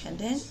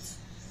codependent.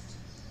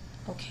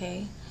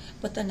 Okay?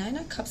 But the Nine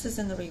of Cups is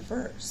in the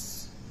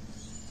reverse.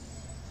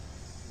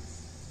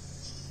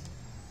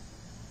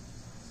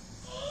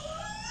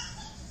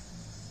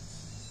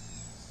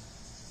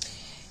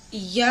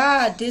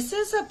 Yeah, this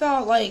is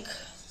about like...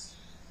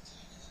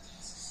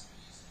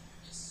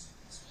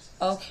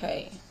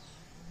 Okay.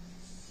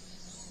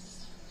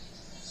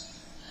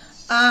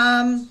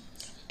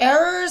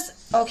 Errors.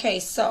 Okay,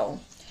 so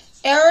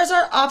errors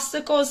or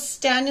obstacles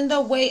stand in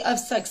the way of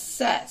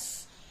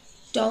success.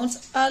 Don't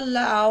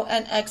allow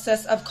an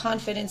excess of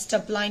confidence to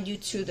blind you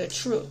to the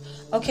truth.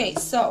 Okay,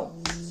 so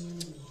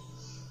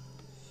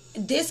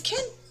this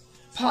can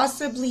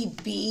possibly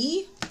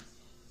be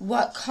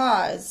what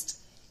caused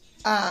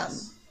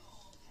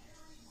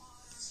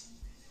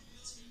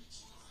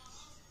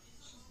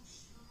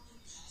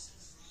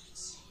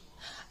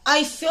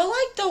I feel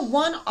like the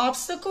one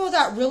obstacle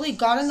that really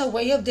got in the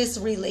way of this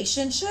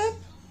relationship,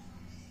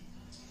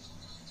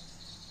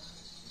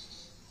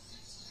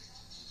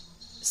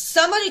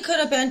 somebody could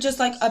have been just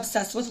like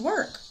obsessed with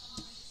work.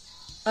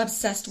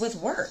 Obsessed with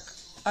work.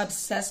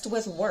 Obsessed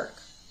with work.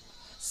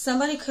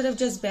 Somebody could have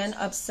just been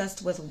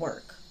obsessed with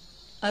work.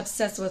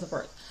 Obsessed with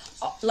work.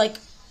 Like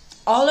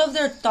all of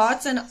their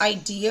thoughts and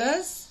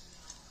ideas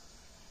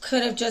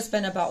could have just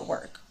been about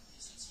work.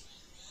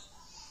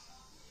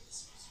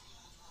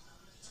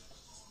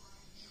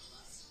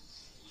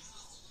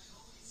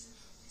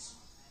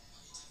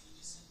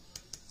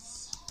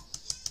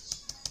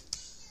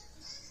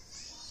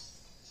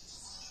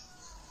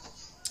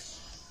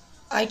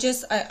 I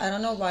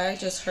don't know why I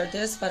just heard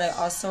this, but I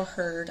also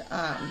heard,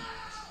 I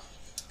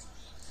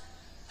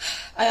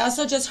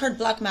also just heard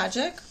black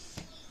magic,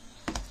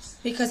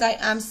 because I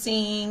am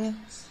seeing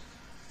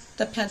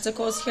the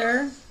pentacles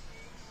here.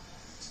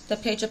 the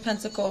Page of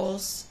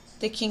Pentacles,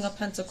 the King of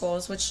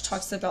Pentacles, which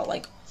talks about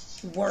like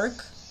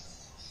work.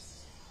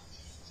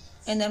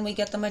 And then we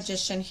get the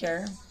Magician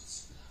here.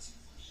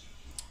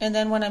 And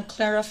then when I'm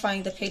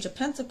clarifying the Page of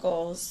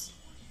Pentacles,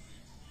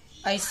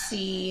 I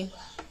see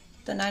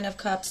the Nine of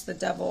Cups, the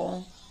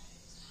Devil,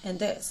 and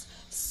this.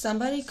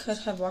 Somebody could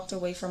have walked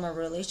away from a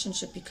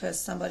relationship because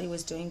somebody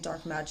was doing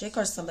dark magic,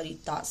 or somebody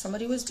thought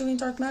somebody was doing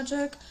dark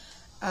magic.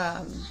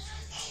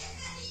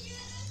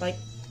 Like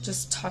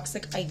just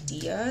toxic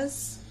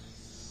ideas.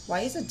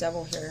 Why is a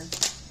Devil here?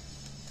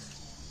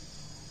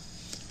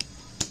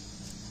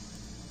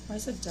 Why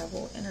is a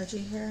Devil energy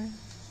here?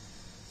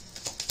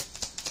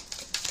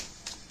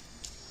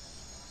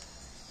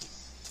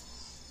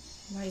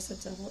 Why is a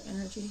Devil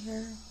energy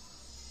here?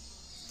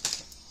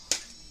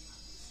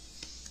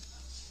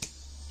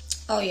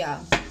 Oh,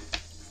 yeah.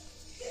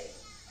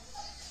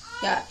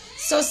 Yeah.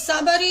 So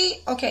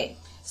somebody, okay.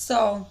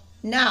 So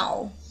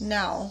now.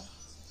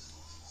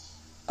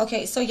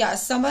 Okay, so yeah,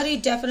 somebody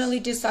definitely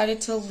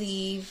decided to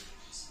leave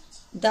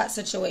that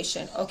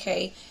situation,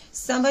 okay?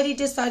 Somebody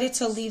decided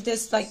to leave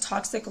this like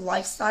toxic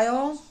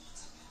lifestyle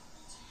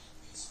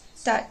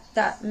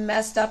that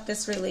messed up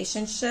this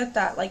relationship,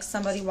 that like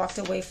somebody walked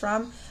away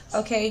from.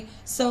 Okay,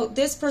 so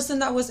this person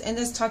that was in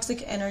this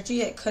toxic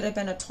energy, it could have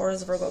been a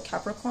Taurus, Virgo,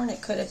 Capricorn.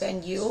 It could have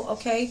been you,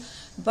 okay?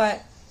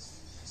 But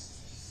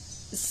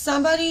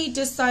somebody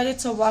decided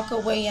to walk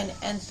away and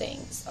end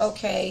things,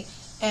 okay?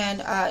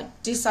 And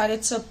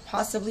decided to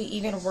possibly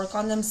even work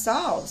on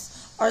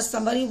themselves. Or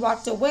somebody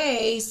walked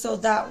away so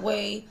that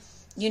way,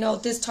 you know,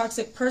 this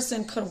toxic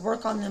person could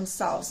work on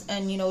themselves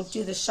and, you know,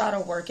 do the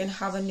shadow work and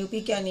have a new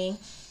beginning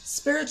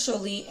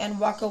spiritually and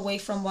walk away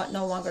from what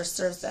no longer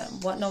serves them.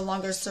 What no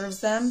longer serves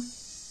them?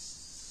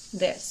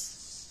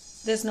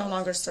 This no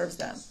longer serves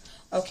them.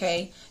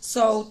 Okay,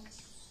 so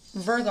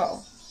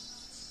Virgo,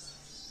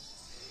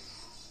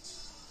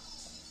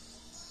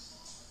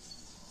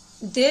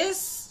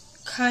 this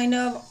kind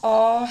of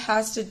all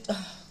has to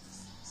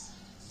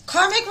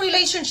karmic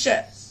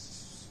relationship.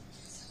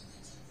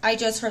 I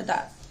just heard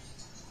that.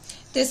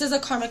 This is a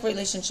karmic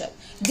relationship.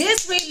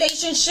 This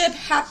relationship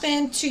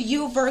happened to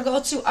you, Virgo,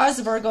 to us,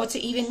 Virgo, to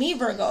even me,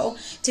 Virgo,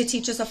 to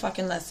teach us a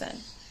fucking lesson.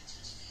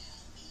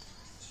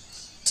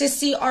 To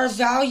see our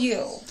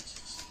value.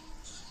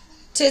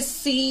 To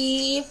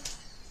see,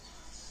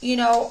 you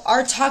know,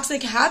 our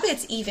toxic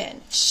habits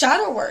even.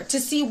 Shadow work. To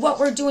see what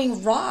we're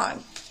doing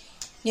wrong.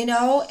 You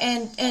know,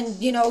 and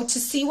you know, to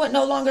see what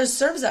no longer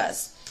serves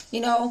us.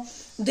 You know,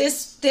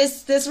 this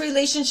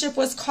relationship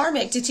was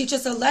karmic, to teach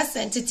us a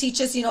lesson, to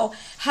teach us, you know,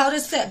 how to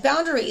set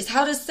boundaries,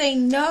 how to say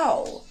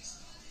no.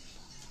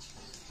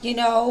 You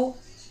know,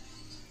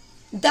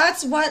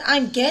 that's what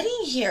I'm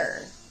getting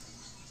here.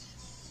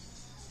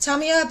 Tell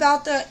me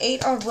about the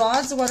Eight of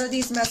Rods. What are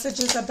these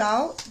messages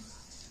about?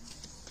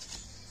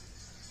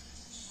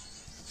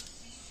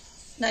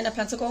 Nine of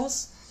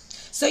Pentacles.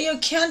 So you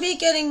can be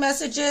getting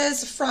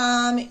messages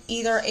from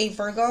either a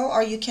Virgo,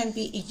 or you,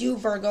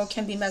 Virgo,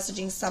 can be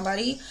messaging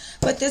somebody.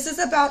 But this is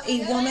about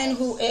a woman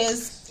who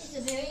is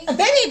a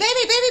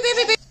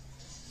baby.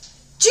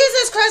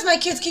 Jesus Christ, my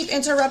kids keep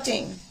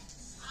interrupting.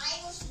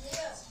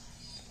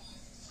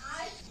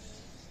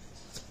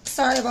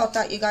 Sorry about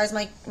that, you guys.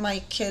 My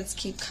kids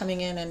keep coming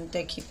in and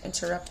they keep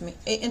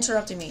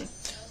interrupting me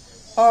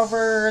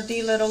over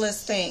the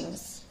littlest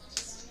things,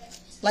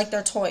 like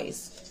their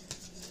toys.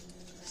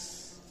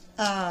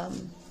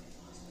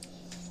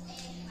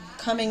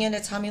 Coming in to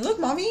tell me,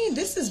 look, mommy,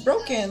 this is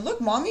broken. Look,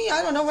 mommy,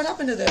 I don't know what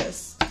happened to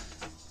this.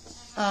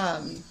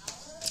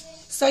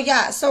 So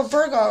yeah, so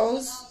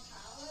Virgos,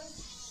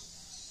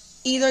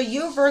 either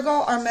you,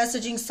 Virgo, are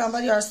messaging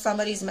somebody or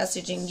somebody's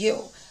messaging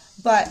you.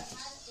 But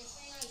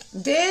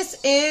this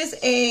is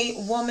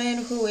a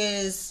woman who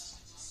is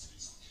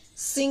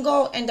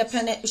single,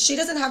 independent. She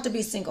doesn't have to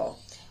be single.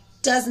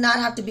 Does not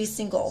have to be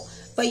single.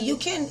 But you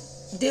can...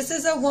 This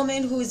is a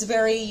woman who is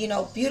very, you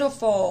know,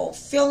 beautiful,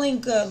 feeling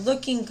good,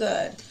 looking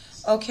good,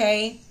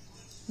 okay?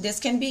 This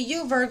can be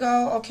you,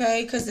 Virgo,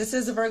 okay? Because this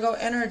is a Virgo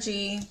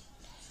energy,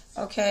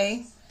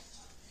 okay?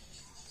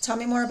 Tell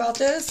me more about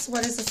this.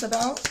 What is this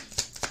about?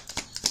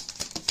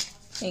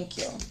 Thank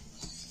you.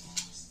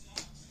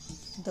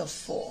 The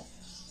Fool.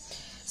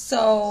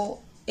 So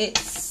it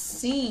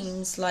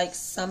seems like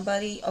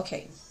somebody,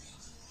 okay.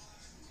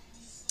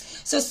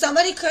 So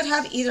somebody could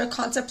have either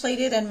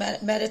contemplated and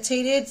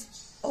meditated.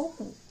 Oh,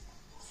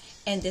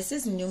 and this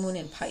is new moon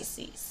in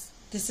Pisces.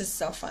 This is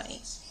so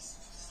funny.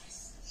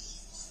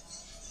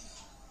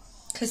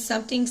 Because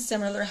something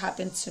similar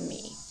happened to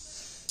me.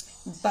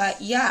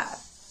 But yeah.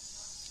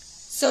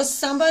 So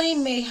somebody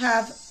may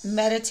have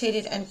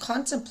meditated and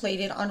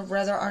contemplated on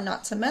whether or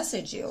not to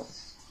message you.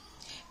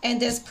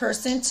 And this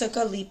person took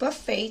a leap of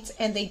faith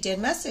and they did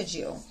message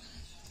you.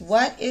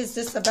 What is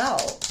this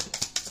about?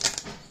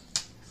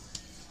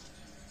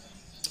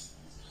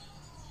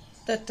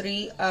 The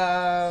Three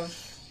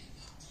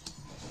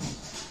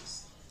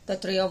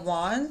of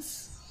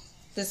Wands.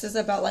 This is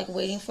about like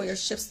waiting for your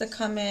ships to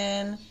come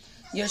in.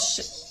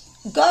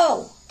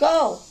 Go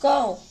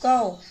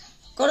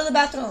to the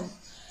bathroom.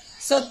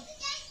 So,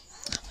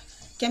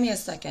 give me a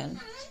second.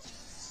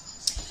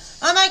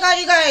 Oh my God,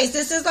 you guys,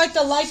 this is like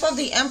the life of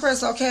the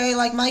Empress, okay?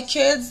 Like my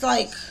kids,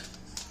 like,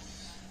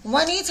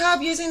 one needs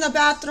help using the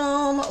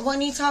bathroom, one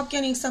needs help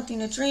getting something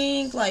to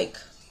drink, like,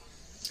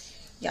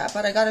 yeah,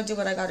 but I gotta do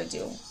what I gotta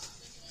do.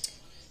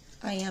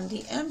 I am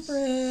the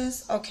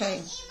Empress.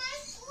 Okay.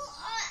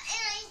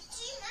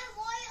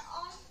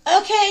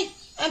 Okay,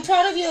 I'm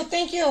proud of you.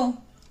 Thank you.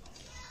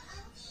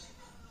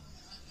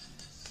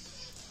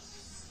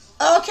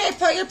 Okay,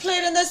 put your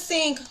plate in the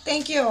sink.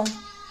 Thank you.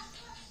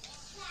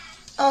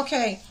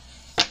 Okay.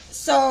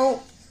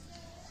 So,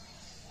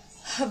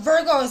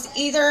 Virgos,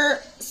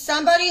 either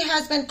somebody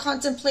has been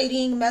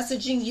contemplating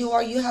messaging you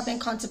or you have been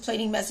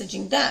contemplating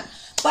messaging them.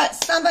 But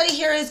somebody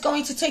here is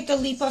going to take the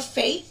leap of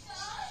faith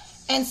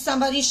and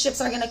somebody's ships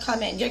are going to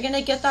come in. You're going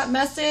to get that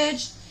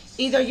message.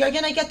 Either you're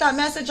going to get that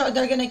message or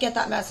they're going to get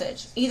that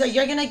message. Either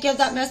you're going to give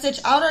that message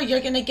out or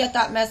you're going to get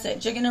that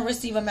message. You're going to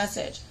receive a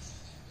message.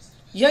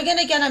 You're going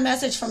to get a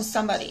message from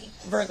somebody,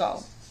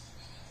 Virgo.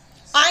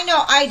 I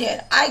know I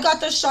did. I got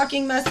the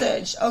shocking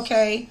message,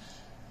 okay?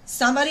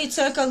 Somebody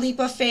took a leap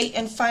of faith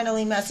and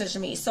finally messaged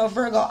me. So,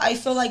 Virgo, I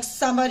feel like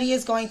somebody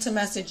is going to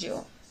message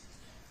you.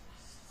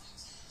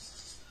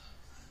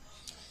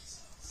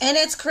 And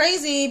it's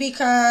crazy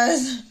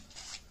because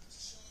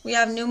we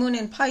have new moon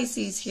in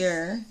Pisces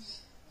here.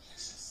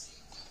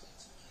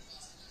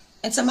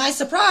 And to my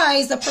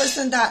surprise, the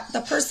person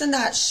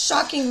that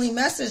shockingly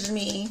messaged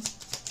me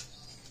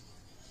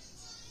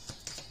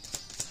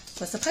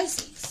was a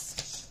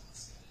Pisces.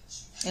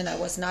 And I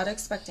was not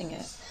expecting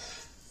it.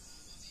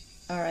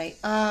 All right.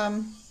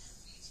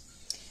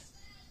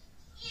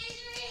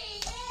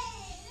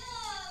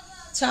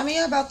 Tell me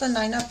about the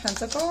Nine of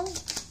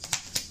Pentacles.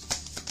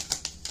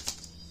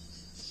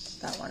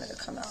 That wanted to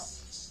come out.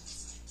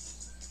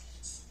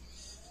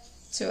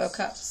 Two of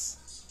Cups.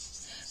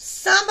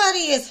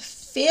 Somebody is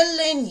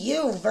feeling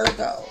you,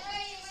 Virgo.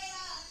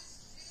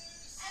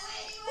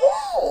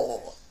 Ooh.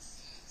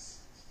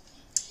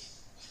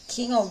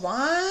 King of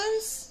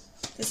Wands.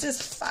 This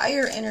is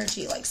fire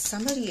energy. Like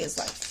somebody is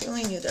like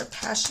feeling you. They're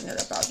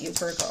passionate about you,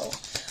 Virgo.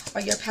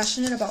 Or you're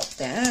passionate about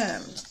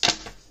them.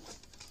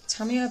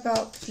 Tell me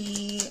about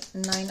the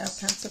Nine of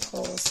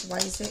Pentacles. Why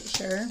is it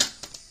here?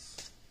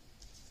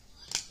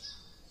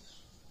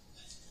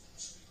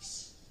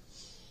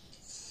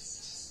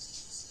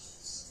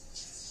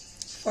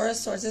 Four of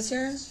Swords is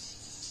here.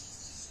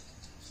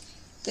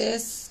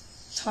 This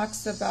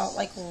talks about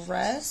like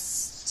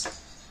rest.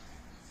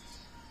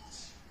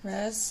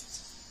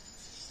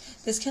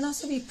 This can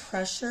also be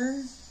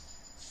pressure.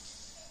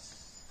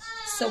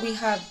 So we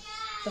have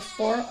the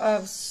Four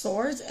of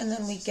Swords and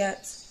then we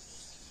get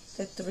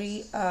the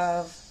Three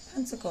of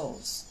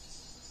Pentacles.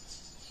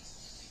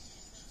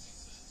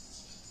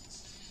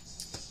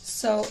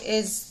 So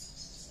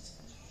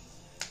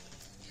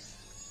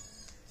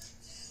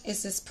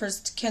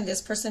can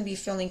this person be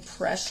feeling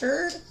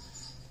pressured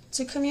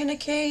to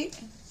communicate?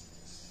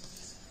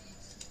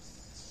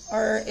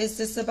 Or is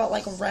this about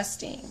like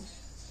resting?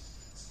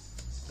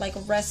 Like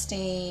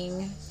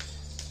resting.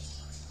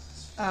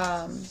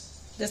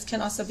 This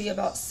can also be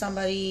about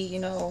somebody, you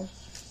know.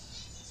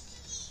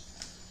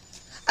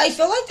 I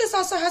feel like this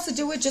also has to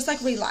do with just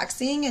like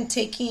relaxing and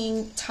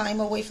taking time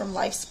away from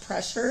life's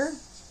pressure.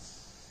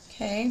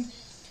 Okay.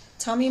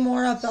 Tell me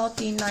more about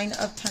the Nine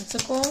of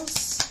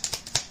Pentacles.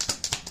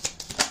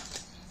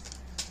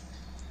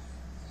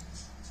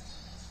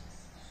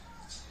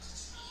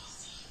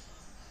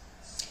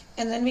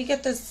 And then we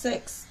get the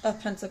Six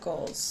of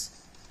Pentacles.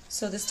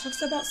 So this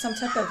talks about some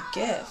type of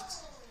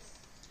gift.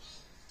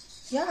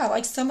 Yeah,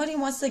 like somebody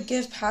wants to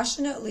give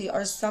passionately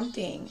or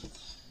something.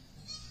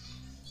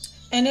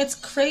 And it's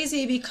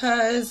crazy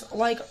because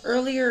like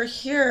earlier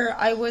here,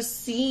 I was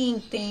seeing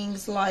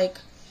things like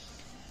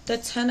the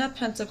Ten of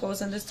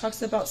Pentacles, and this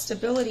talks about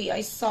stability.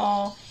 I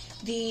saw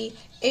the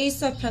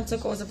Ace of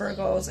Pentacles,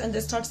 Virgos, and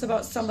this talks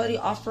about somebody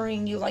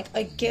offering you like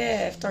a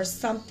gift or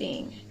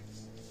something.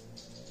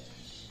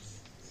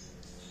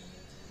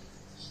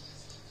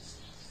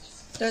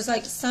 There's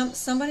like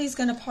somebody's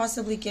going to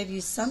possibly give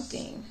you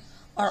something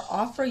or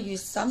offer you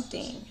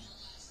something.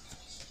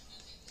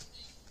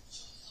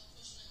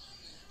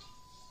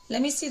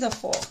 Let me see the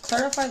Fool.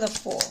 Clarify the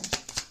Fool.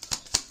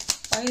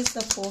 Why is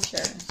the Fool here?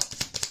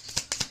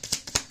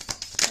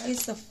 Why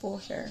is the Fool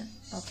here?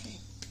 Okay.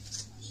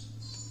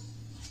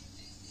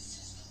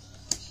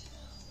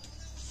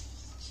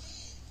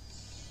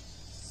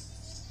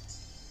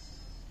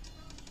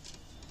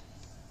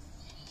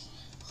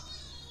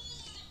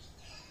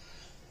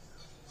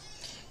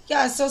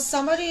 Yeah, so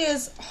somebody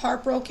is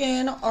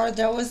heartbroken or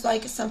there was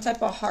like some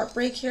type of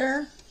heartbreak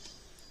here.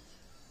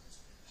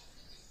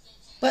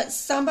 But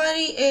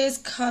somebody is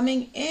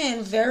coming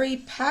in very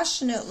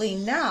passionately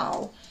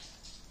now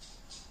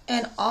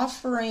and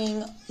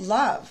offering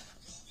love.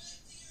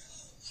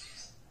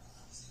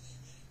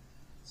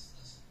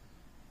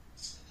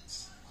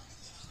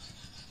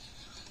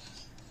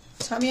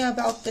 Tell me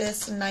about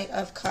this Knight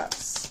of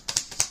Cups.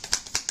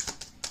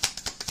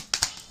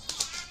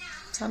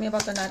 Tell me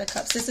about the Knight of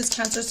Cups. This is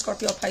Cancer,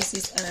 Scorpio,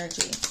 Pisces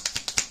energy.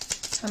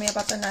 Tell me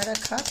about the Knight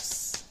of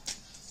Cups.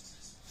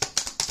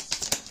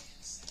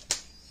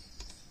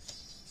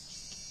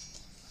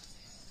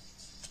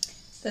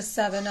 The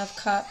Seven of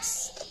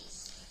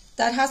Cups.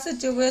 That has to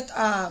do with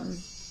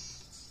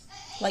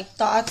like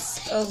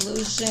thoughts,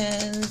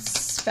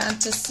 illusions,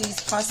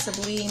 fantasies,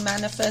 possibly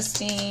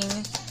manifesting.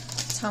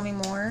 Tell me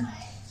more.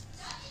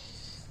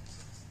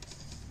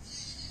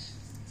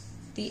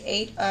 The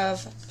Eight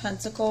of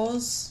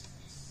Pentacles.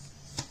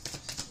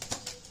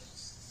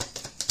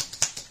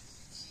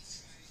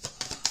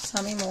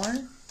 Tell me more.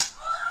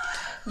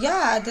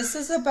 Yeah, this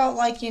is about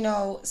like, you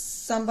know,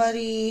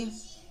 somebody,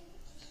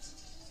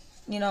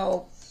 you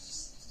know,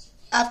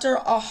 after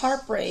a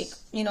heartbreak,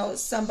 you know,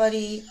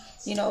 somebody,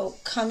 you know,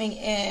 coming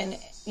in,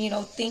 you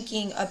know,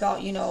 thinking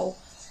about, you know,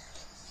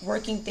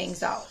 working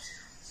things out.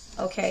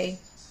 Okay.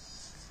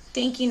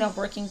 Thinking of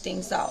working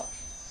things out.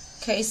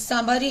 Okay,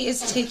 somebody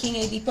is taking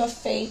a leap of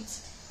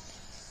faith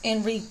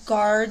in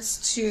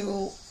regards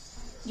to,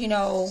 you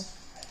know,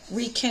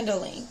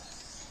 rekindling,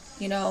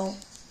 you know,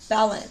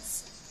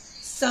 balance.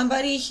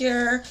 Somebody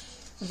here,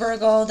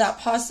 Virgo, that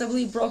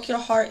possibly broke your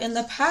heart in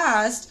the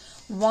past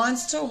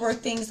wants to work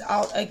things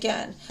out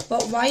again.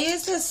 But why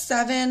is the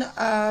Seven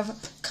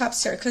of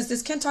Cups here? Because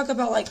this can talk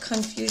about like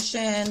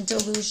confusion,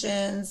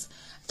 delusions,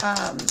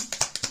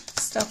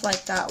 stuff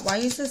like that. Why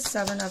is the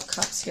Seven of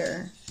Cups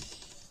here?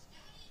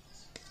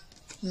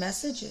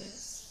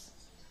 Messages.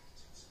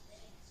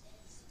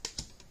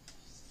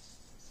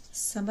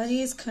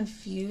 Somebody is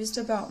confused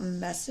about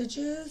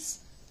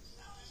messages.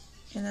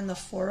 And then the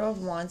Four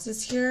of Wands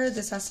is here.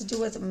 This has to do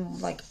with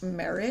like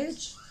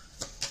marriage.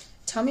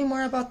 Tell me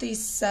more about the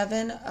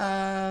Seven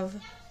of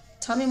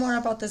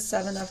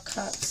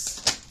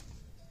Cups.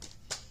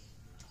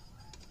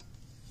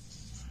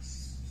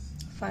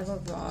 Five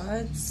of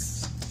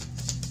Rods.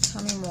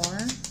 Tell me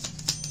more.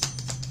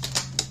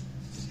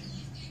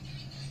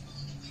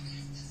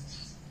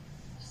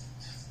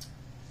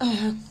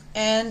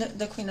 And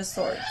the Queen of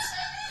Swords.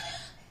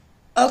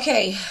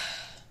 Okay.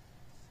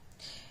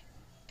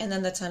 And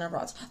then the Ten of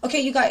Rods.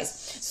 Okay, you guys.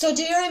 So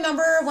do you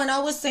remember when I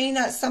was saying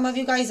that some of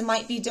you guys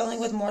might be dealing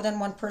with more than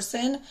one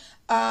person?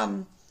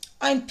 I'm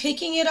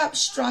picking it up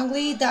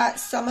strongly that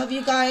some of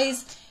you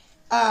guys,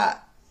 like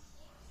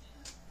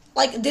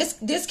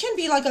this can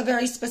be like a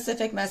very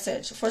specific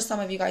message for some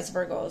of you guys,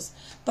 Virgos.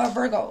 But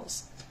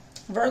Virgos.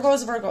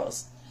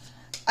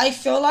 I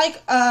feel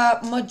like a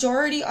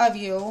majority of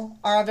you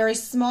are a very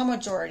small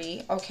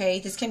majority, okay?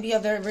 This can be a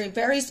very, very,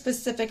 very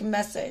specific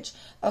message,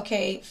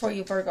 okay, for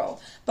you, Virgo.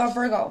 But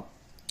Virgo,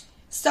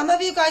 some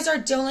of you guys are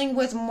dealing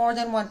with more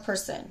than one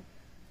person,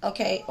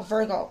 okay?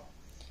 Virgo,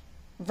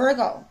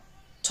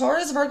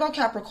 Taurus, Virgo,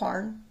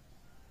 Capricorn,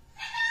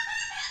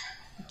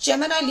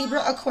 Gemini,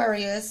 Libra,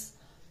 Aquarius,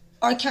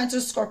 or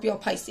Cancer, Scorpio,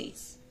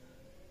 Pisces,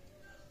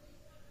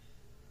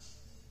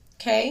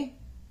 okay?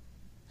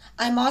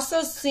 I'm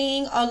also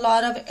seeing a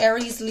lot of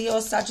Aries, Leo,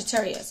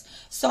 Sagittarius.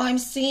 So I'm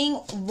seeing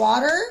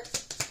water,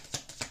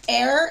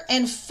 air,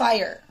 and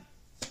fire.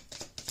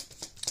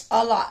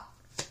 A lot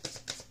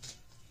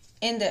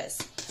in this.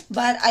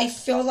 But I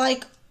feel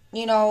like,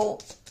 you know,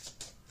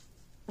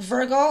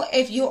 Virgo,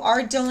 if you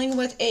are dealing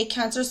with a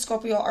Cancer,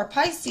 Scorpio, or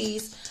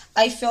Pisces,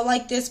 I feel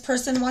like this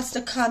person wants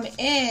to come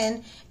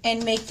in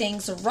and make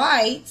things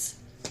right.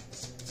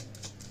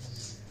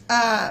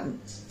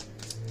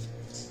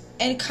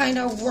 And kind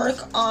of work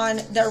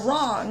on their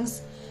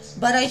wrongs.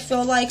 But I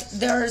feel like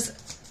there's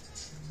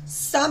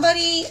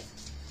somebody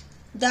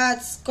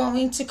that's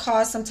going to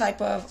cause some type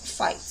of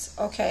fight,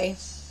 okay?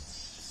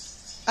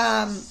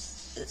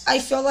 I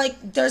feel like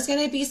there's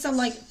going to be some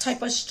like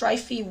type of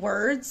strifey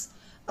words,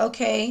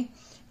 okay?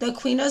 The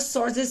Queen of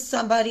Swords is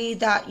somebody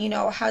that, you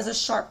know, has a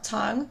sharp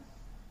tongue.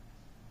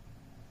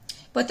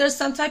 But there's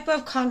some type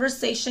of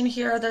conversation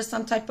here. There's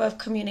some type of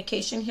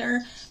communication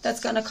here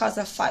that's going to cause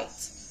a fight,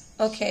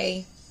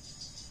 okay?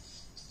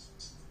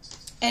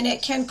 And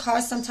it can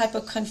cause some type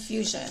of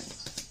confusion.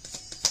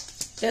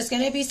 There's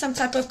going to be some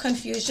type of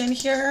confusion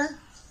here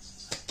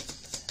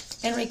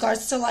in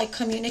regards to like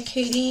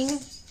communicating.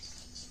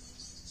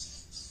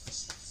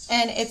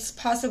 And it's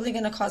possibly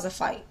going to cause a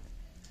fight.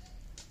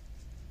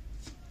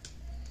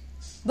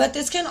 But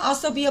this can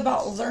also be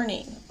about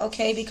learning,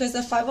 okay? Because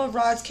the Five of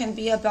Rods can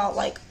be about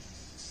like,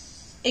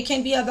 it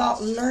can be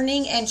about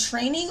learning and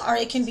training, or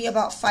it can be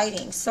about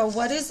fighting. So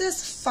what is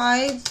this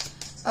Five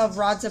of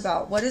Rods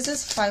about? What is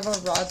this Five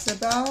of Rods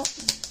about?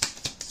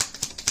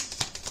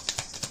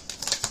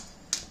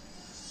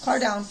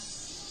 Card down.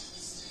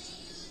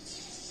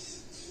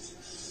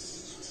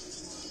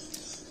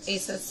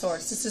 Ace of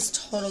Swords. This is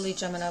totally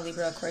Gemini,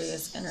 Libra,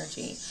 Aquarius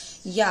energy.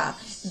 Yeah,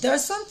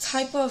 there's some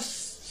type of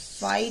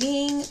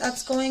fighting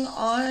that's going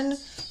on,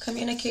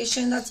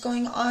 communication that's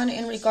going on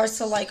in regards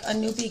to like a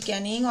new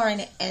beginning or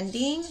an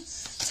ending.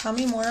 Tell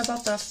me more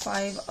about the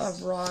Five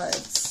of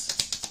Rods.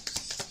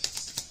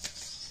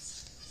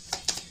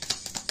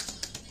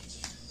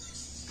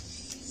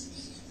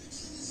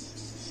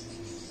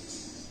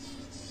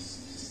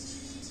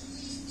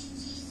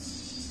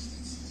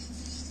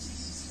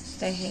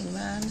 The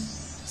Hangman.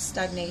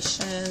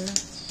 Stagnation.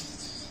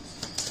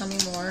 Tell me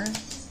more.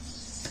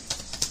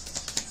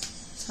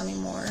 Tell me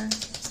more.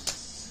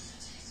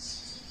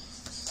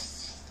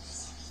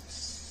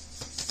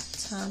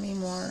 Tell me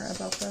more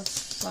about the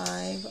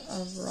Five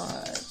of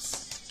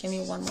Rods. Give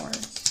me one more.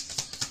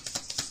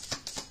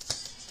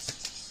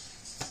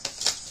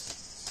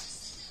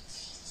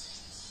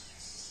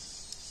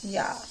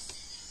 Yeah.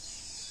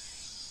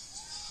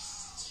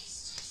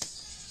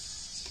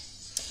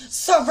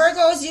 So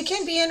Virgos, you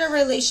can be in a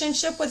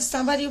relationship with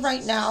somebody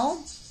right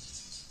now.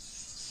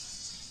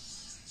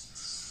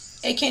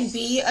 It can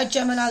be a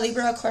Gemini,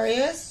 Libra,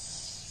 Aquarius.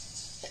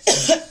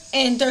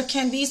 And there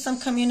can be some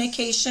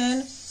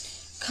communication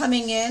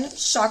coming in,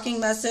 shocking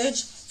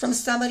message from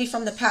somebody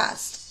from the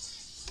past.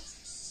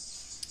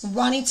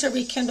 Wanting to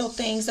rekindle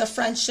things, a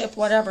friendship,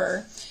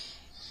 whatever.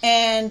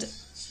 And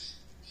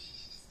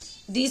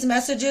these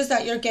messages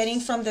that you're getting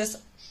from this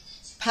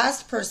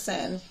past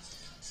person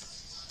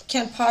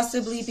can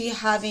possibly be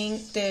having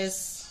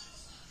this,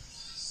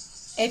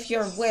 if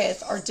you're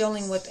with or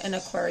dealing with an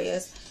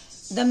Aquarius,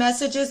 the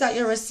messages that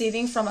you're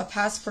receiving from a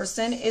past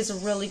person is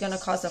really going to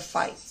cause a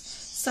fight.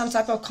 Some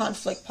type of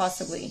conflict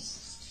possibly.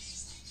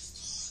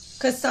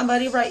 Because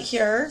somebody right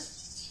here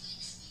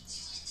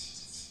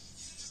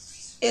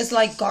is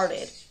like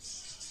guarded.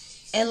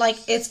 And like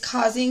it's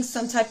causing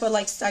some type of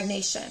like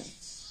stagnation.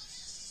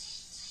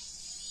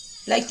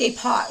 Like they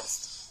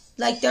paused.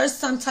 Like there's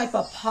some type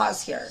of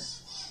pause here.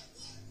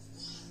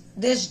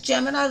 This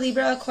Gemini,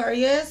 Libra,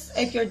 Aquarius,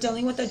 if you're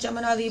dealing with a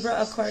Gemini,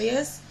 Libra,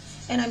 Aquarius,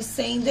 and I'm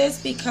saying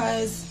this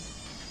because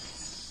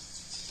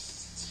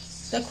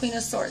the Queen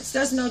of Swords.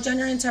 There's no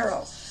gender in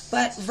tarot.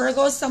 But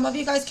Virgo, some of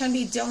you guys can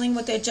be dealing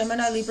with a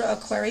Gemini, Libra,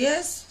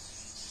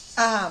 Aquarius.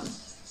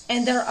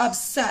 And they're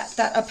upset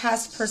that a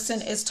past person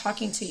is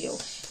talking to you.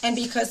 And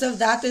because of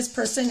that, this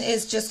person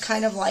is just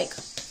kind of like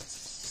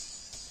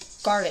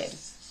guarded.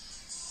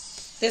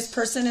 This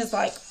person is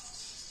like,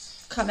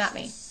 come at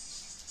me.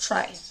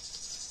 Try.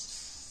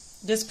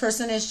 This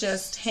person is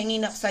just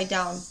hanging upside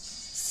down,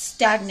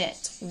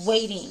 stagnant,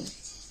 waiting,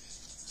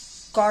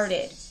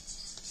 guarded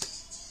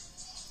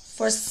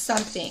for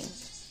something.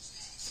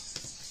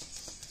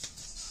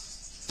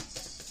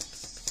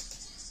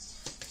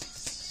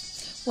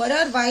 What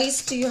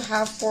advice do you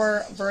have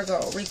for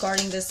Virgo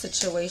regarding this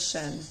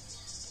situation?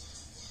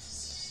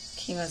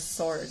 King of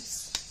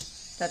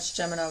Swords. That's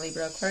Gemini,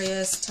 Libra,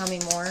 Aquarius. Tell me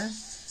more.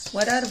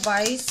 What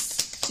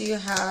advice do you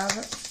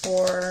have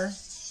for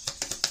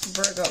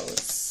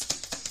Virgos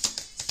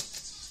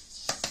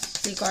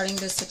regarding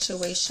this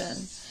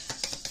situation?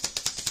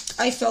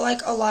 I feel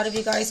like a lot of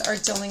you guys are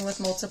dealing with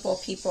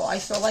multiple people. I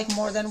feel like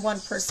more than one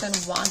person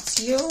wants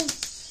you.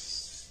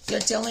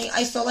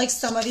 I feel like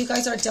some of you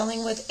guys are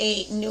dealing with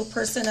a new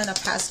person and a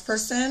past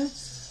person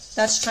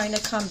that's trying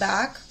to come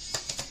back.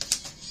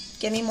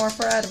 Give me more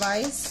for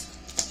advice.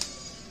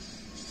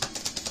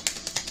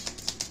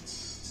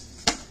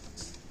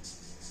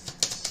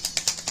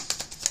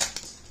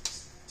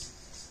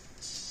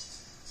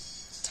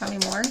 Tell me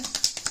more.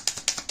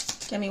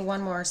 Give me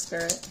one more,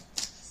 Spirit.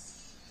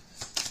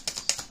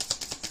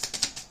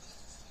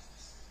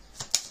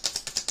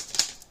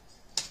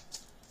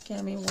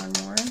 Give me one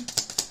more.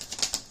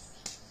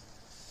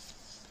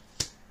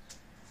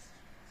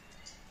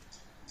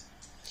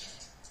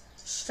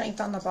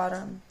 Strength on the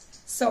bottom.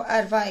 So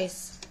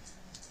advice.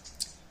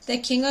 The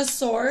King of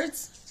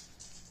Swords,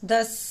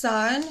 the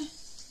Sun,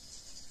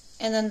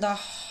 and then the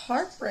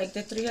Heartbreak,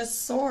 the Three of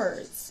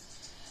Swords.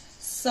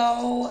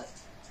 So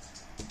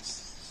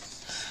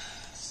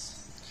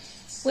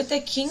with the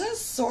King of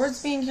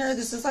Swords being here,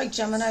 this is like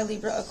Gemini,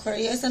 Libra,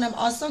 Aquarius, and I'm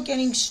also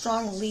getting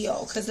strong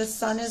Leo because the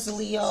Sun is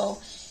Leo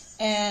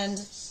and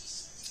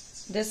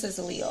this is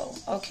Leo,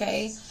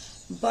 okay?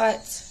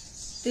 But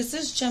this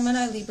is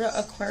Gemini, Libra,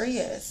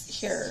 Aquarius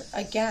here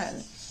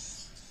again.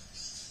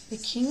 The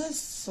King of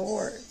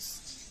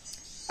Swords.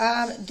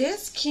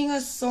 This King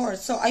of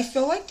Swords. So I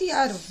feel like the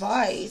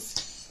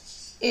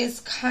advice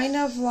is kind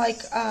of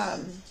like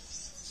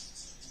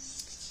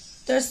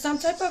there's some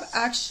type of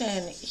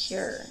action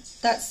here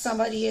that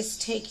somebody is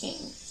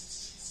taking.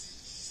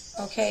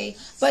 Okay?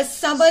 But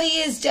somebody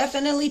is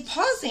definitely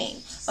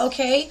pausing.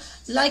 Okay?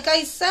 Like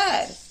I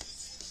said,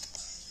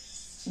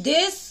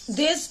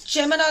 this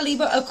Gemini,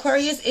 Libra,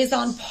 Aquarius is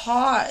on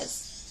pause.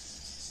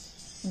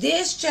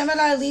 This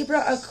Gemini,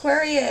 Libra,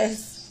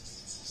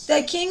 Aquarius,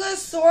 the King of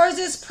Swords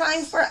is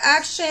primed for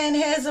action.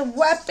 His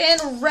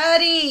weapon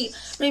ready.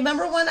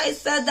 Remember when I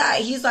said that?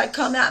 He's like,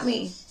 come at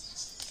me.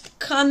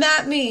 Come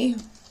at me.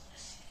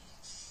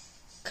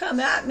 Come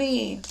at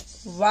me.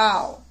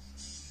 Wow.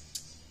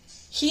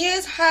 He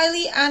is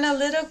highly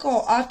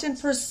analytical, often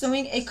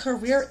pursuing a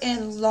career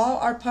in law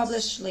or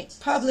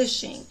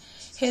publishing.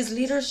 His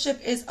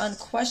leadership is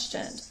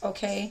unquestioned,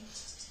 okay?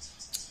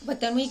 But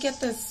then we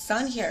get the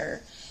Sun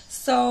here.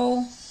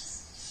 So,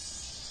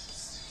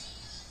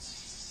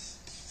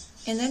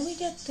 and then we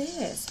get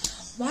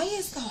this. Why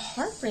is the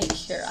Heartbreak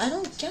here? I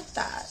don't get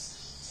that.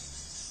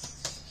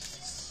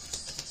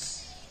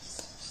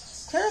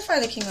 Clarify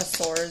the King of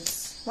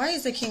Swords. Why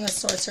is the King of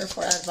Swords here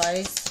for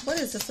advice? What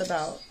is this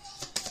about?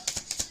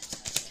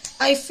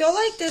 I feel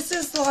like this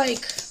is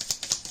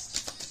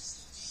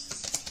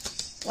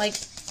like,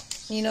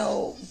 you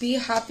know, be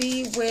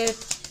happy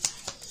with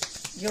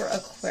your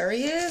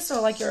Aquarius,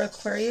 or like your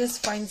Aquarius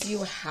finds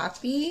you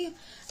happy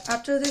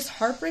after this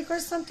heartbreak or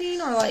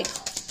something, or like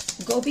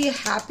go be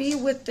happy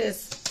with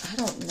this. I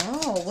don't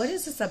know. What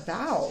is this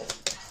about?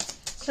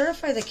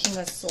 Clarify the King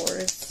of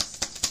Swords.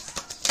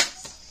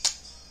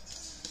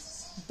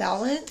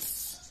 Balance.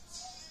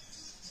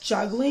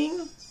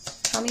 Juggling.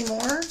 Tell me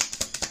more.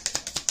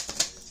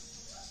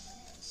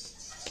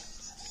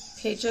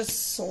 Page of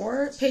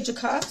Swords. Page of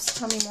Cups.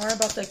 Tell me more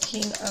about the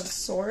King of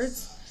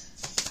Swords.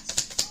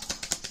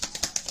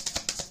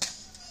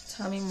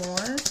 Tell me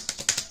more.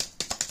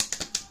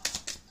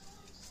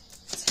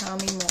 Tell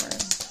me more.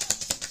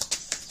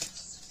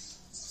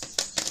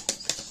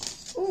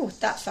 Ooh,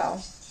 that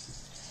fell.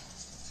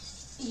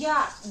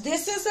 Yeah,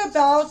 this is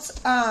about,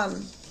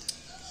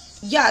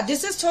 yeah,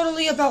 this is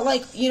totally about,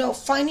 like, you know,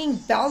 finding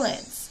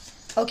balance,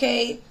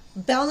 okay?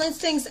 Balance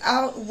things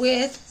out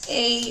with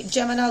a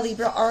Gemini,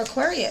 Libra, or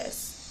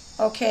Aquarius,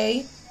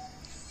 okay?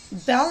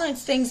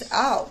 Balance things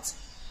out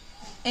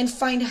and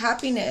find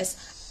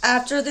happiness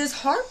after this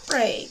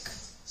heartbreak.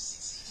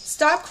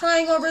 Stop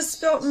crying over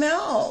spilt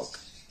milk.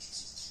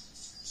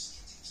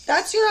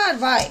 That's your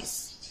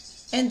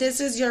advice. And this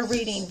is your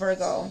reading,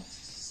 Virgo.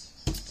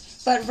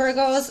 But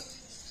Virgos,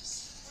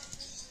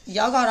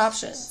 y'all got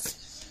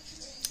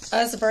options.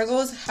 Us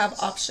Virgos have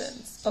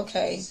options,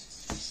 okay?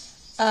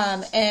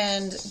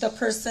 And the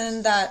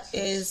person that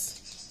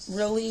is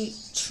really,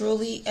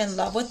 truly in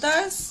love with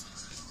us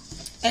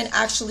and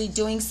actually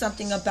doing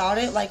something about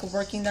it, like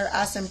working their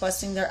ass and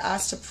busting their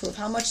ass to prove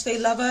how much they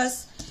love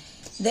us,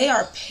 they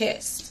are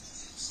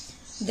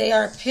pissed. They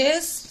are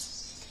pissed.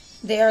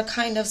 They are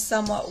kind of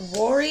somewhat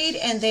worried,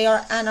 and they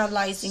are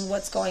analyzing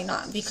what's going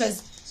on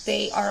because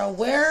they are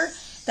aware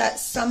that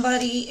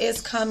somebody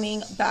is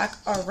coming back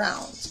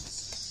around.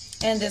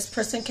 And this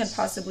person can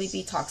possibly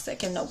be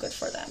toxic and no good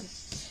for them.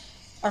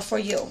 Or for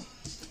you.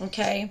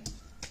 Okay?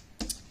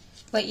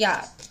 But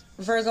yeah,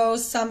 Virgo,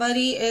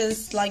 somebody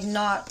is like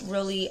not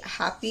really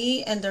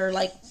happy, and they're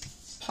like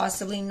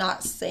possibly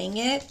not saying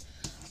it,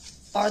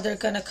 or they're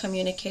going to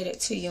communicate it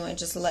to you and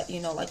just let you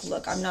know, like,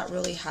 look, I'm not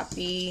really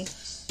happy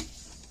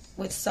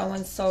with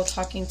so-and-so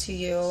talking to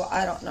you.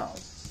 I don't know.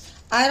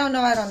 I don't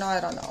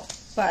know.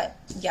 But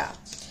yeah.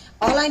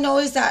 All I know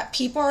is that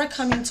people are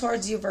coming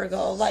towards you,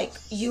 Virgo. Like,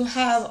 you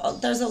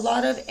have, there's a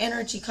lot of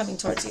energy coming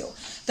towards you.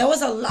 There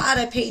was a lot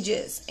of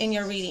pages in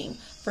your reading,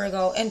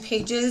 Virgo. And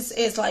pages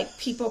is like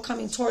people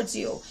coming towards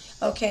you,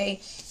 okay?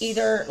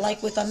 Either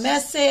like with a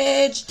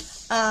message,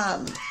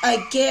 a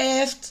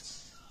gift,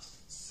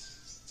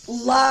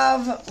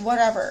 love,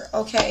 whatever,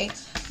 okay?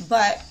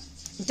 But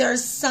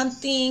there's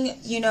something,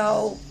 you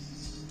know,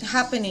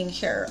 happening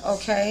here,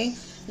 okay?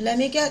 Let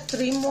me get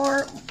 3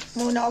 more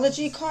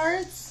Moonology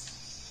cards.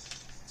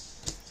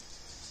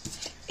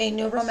 A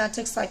new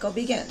romantic cycle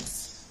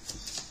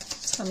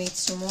begins. Tell me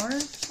 2 more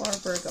for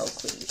Virgo,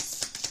 please.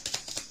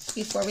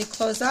 Before we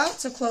close out,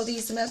 to close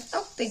these myths.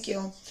 Oh, thank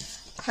you.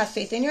 Have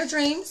faith in your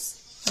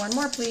dreams. 1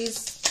 more,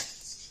 please.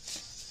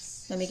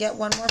 Let me get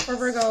 1 more for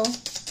Virgo.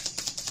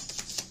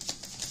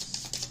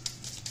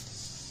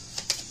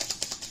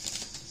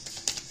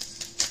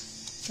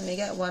 Let me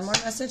get 1 more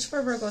message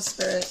for Virgo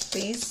Spirit,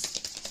 please.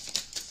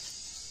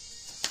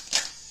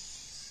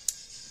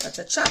 That's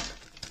a chop.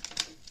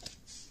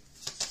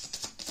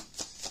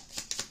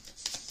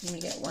 Let me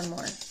get 1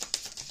 more.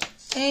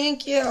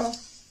 Thank you.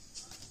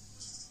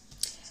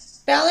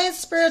 Balance,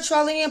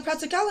 spirituality, and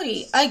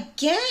practicality.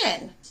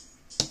 Again.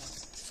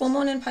 Full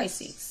moon in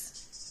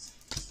Pisces.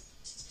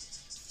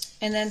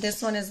 And then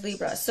this one is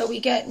Libra. So we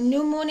get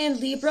new moon in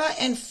Libra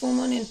and full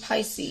moon in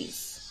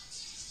Pisces.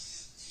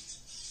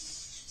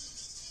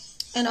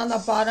 And on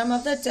the bottom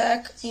of the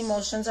deck,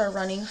 emotions are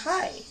running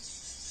high.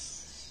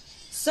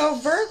 So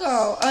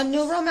Virgo, a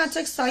new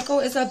romantic cycle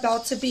is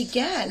about to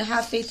begin.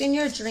 Have faith in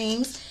your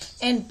dreams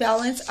and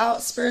balance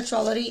out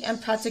spirituality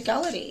and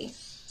practicality.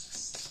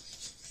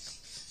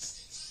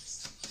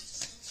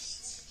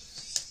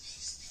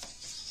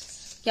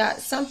 Yeah,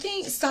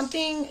 something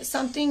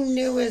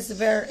new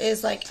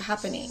is like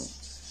happening.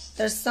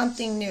 There's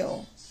something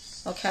new,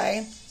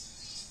 okay?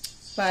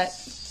 But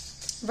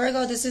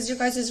Virgo, this is your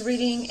guys'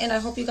 reading, and I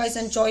hope you guys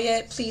enjoy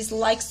it. Please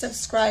like,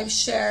 subscribe,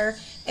 share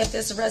if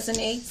this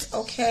resonates,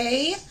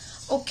 okay?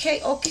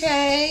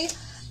 Okay.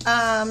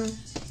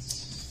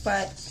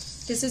 But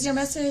this is your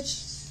message.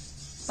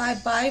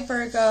 Bye-bye,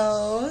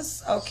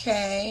 Virgos,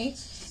 okay?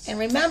 And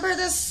remember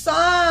the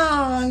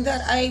song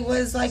that I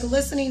was like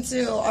listening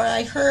to, or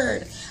I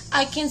heard.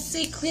 I can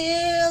see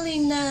clearly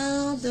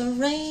now, the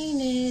rain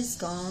is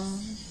gone.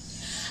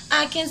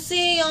 I can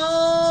see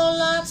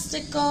all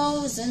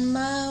obstacles in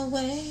my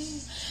way.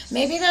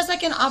 Maybe there's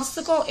like an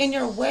obstacle in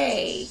your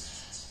way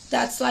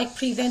that's like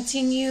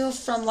preventing you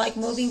from like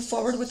moving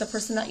forward with the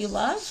person that you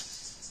love.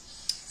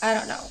 I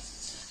don't know.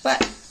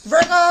 But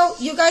Virgo,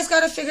 you guys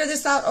got to figure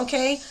this out,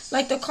 okay?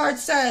 Like the card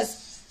says,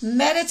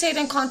 Meditate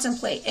and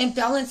contemplate and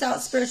balance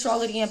out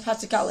spirituality and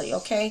practicality,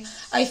 okay?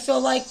 I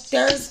feel like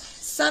there's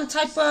some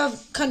type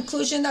of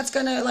conclusion that's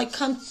going to like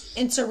come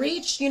into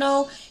reach, you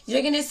know?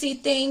 You're going to see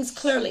things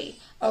clearly,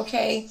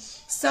 okay?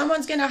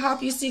 Someone's going to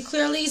help you see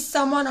clearly.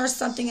 Someone or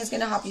something is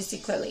going to help you see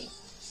clearly.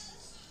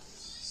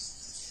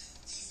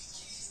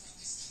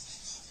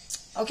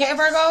 Okay,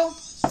 Virgo?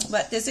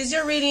 But this is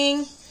your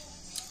reading.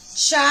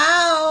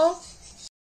 Ciao.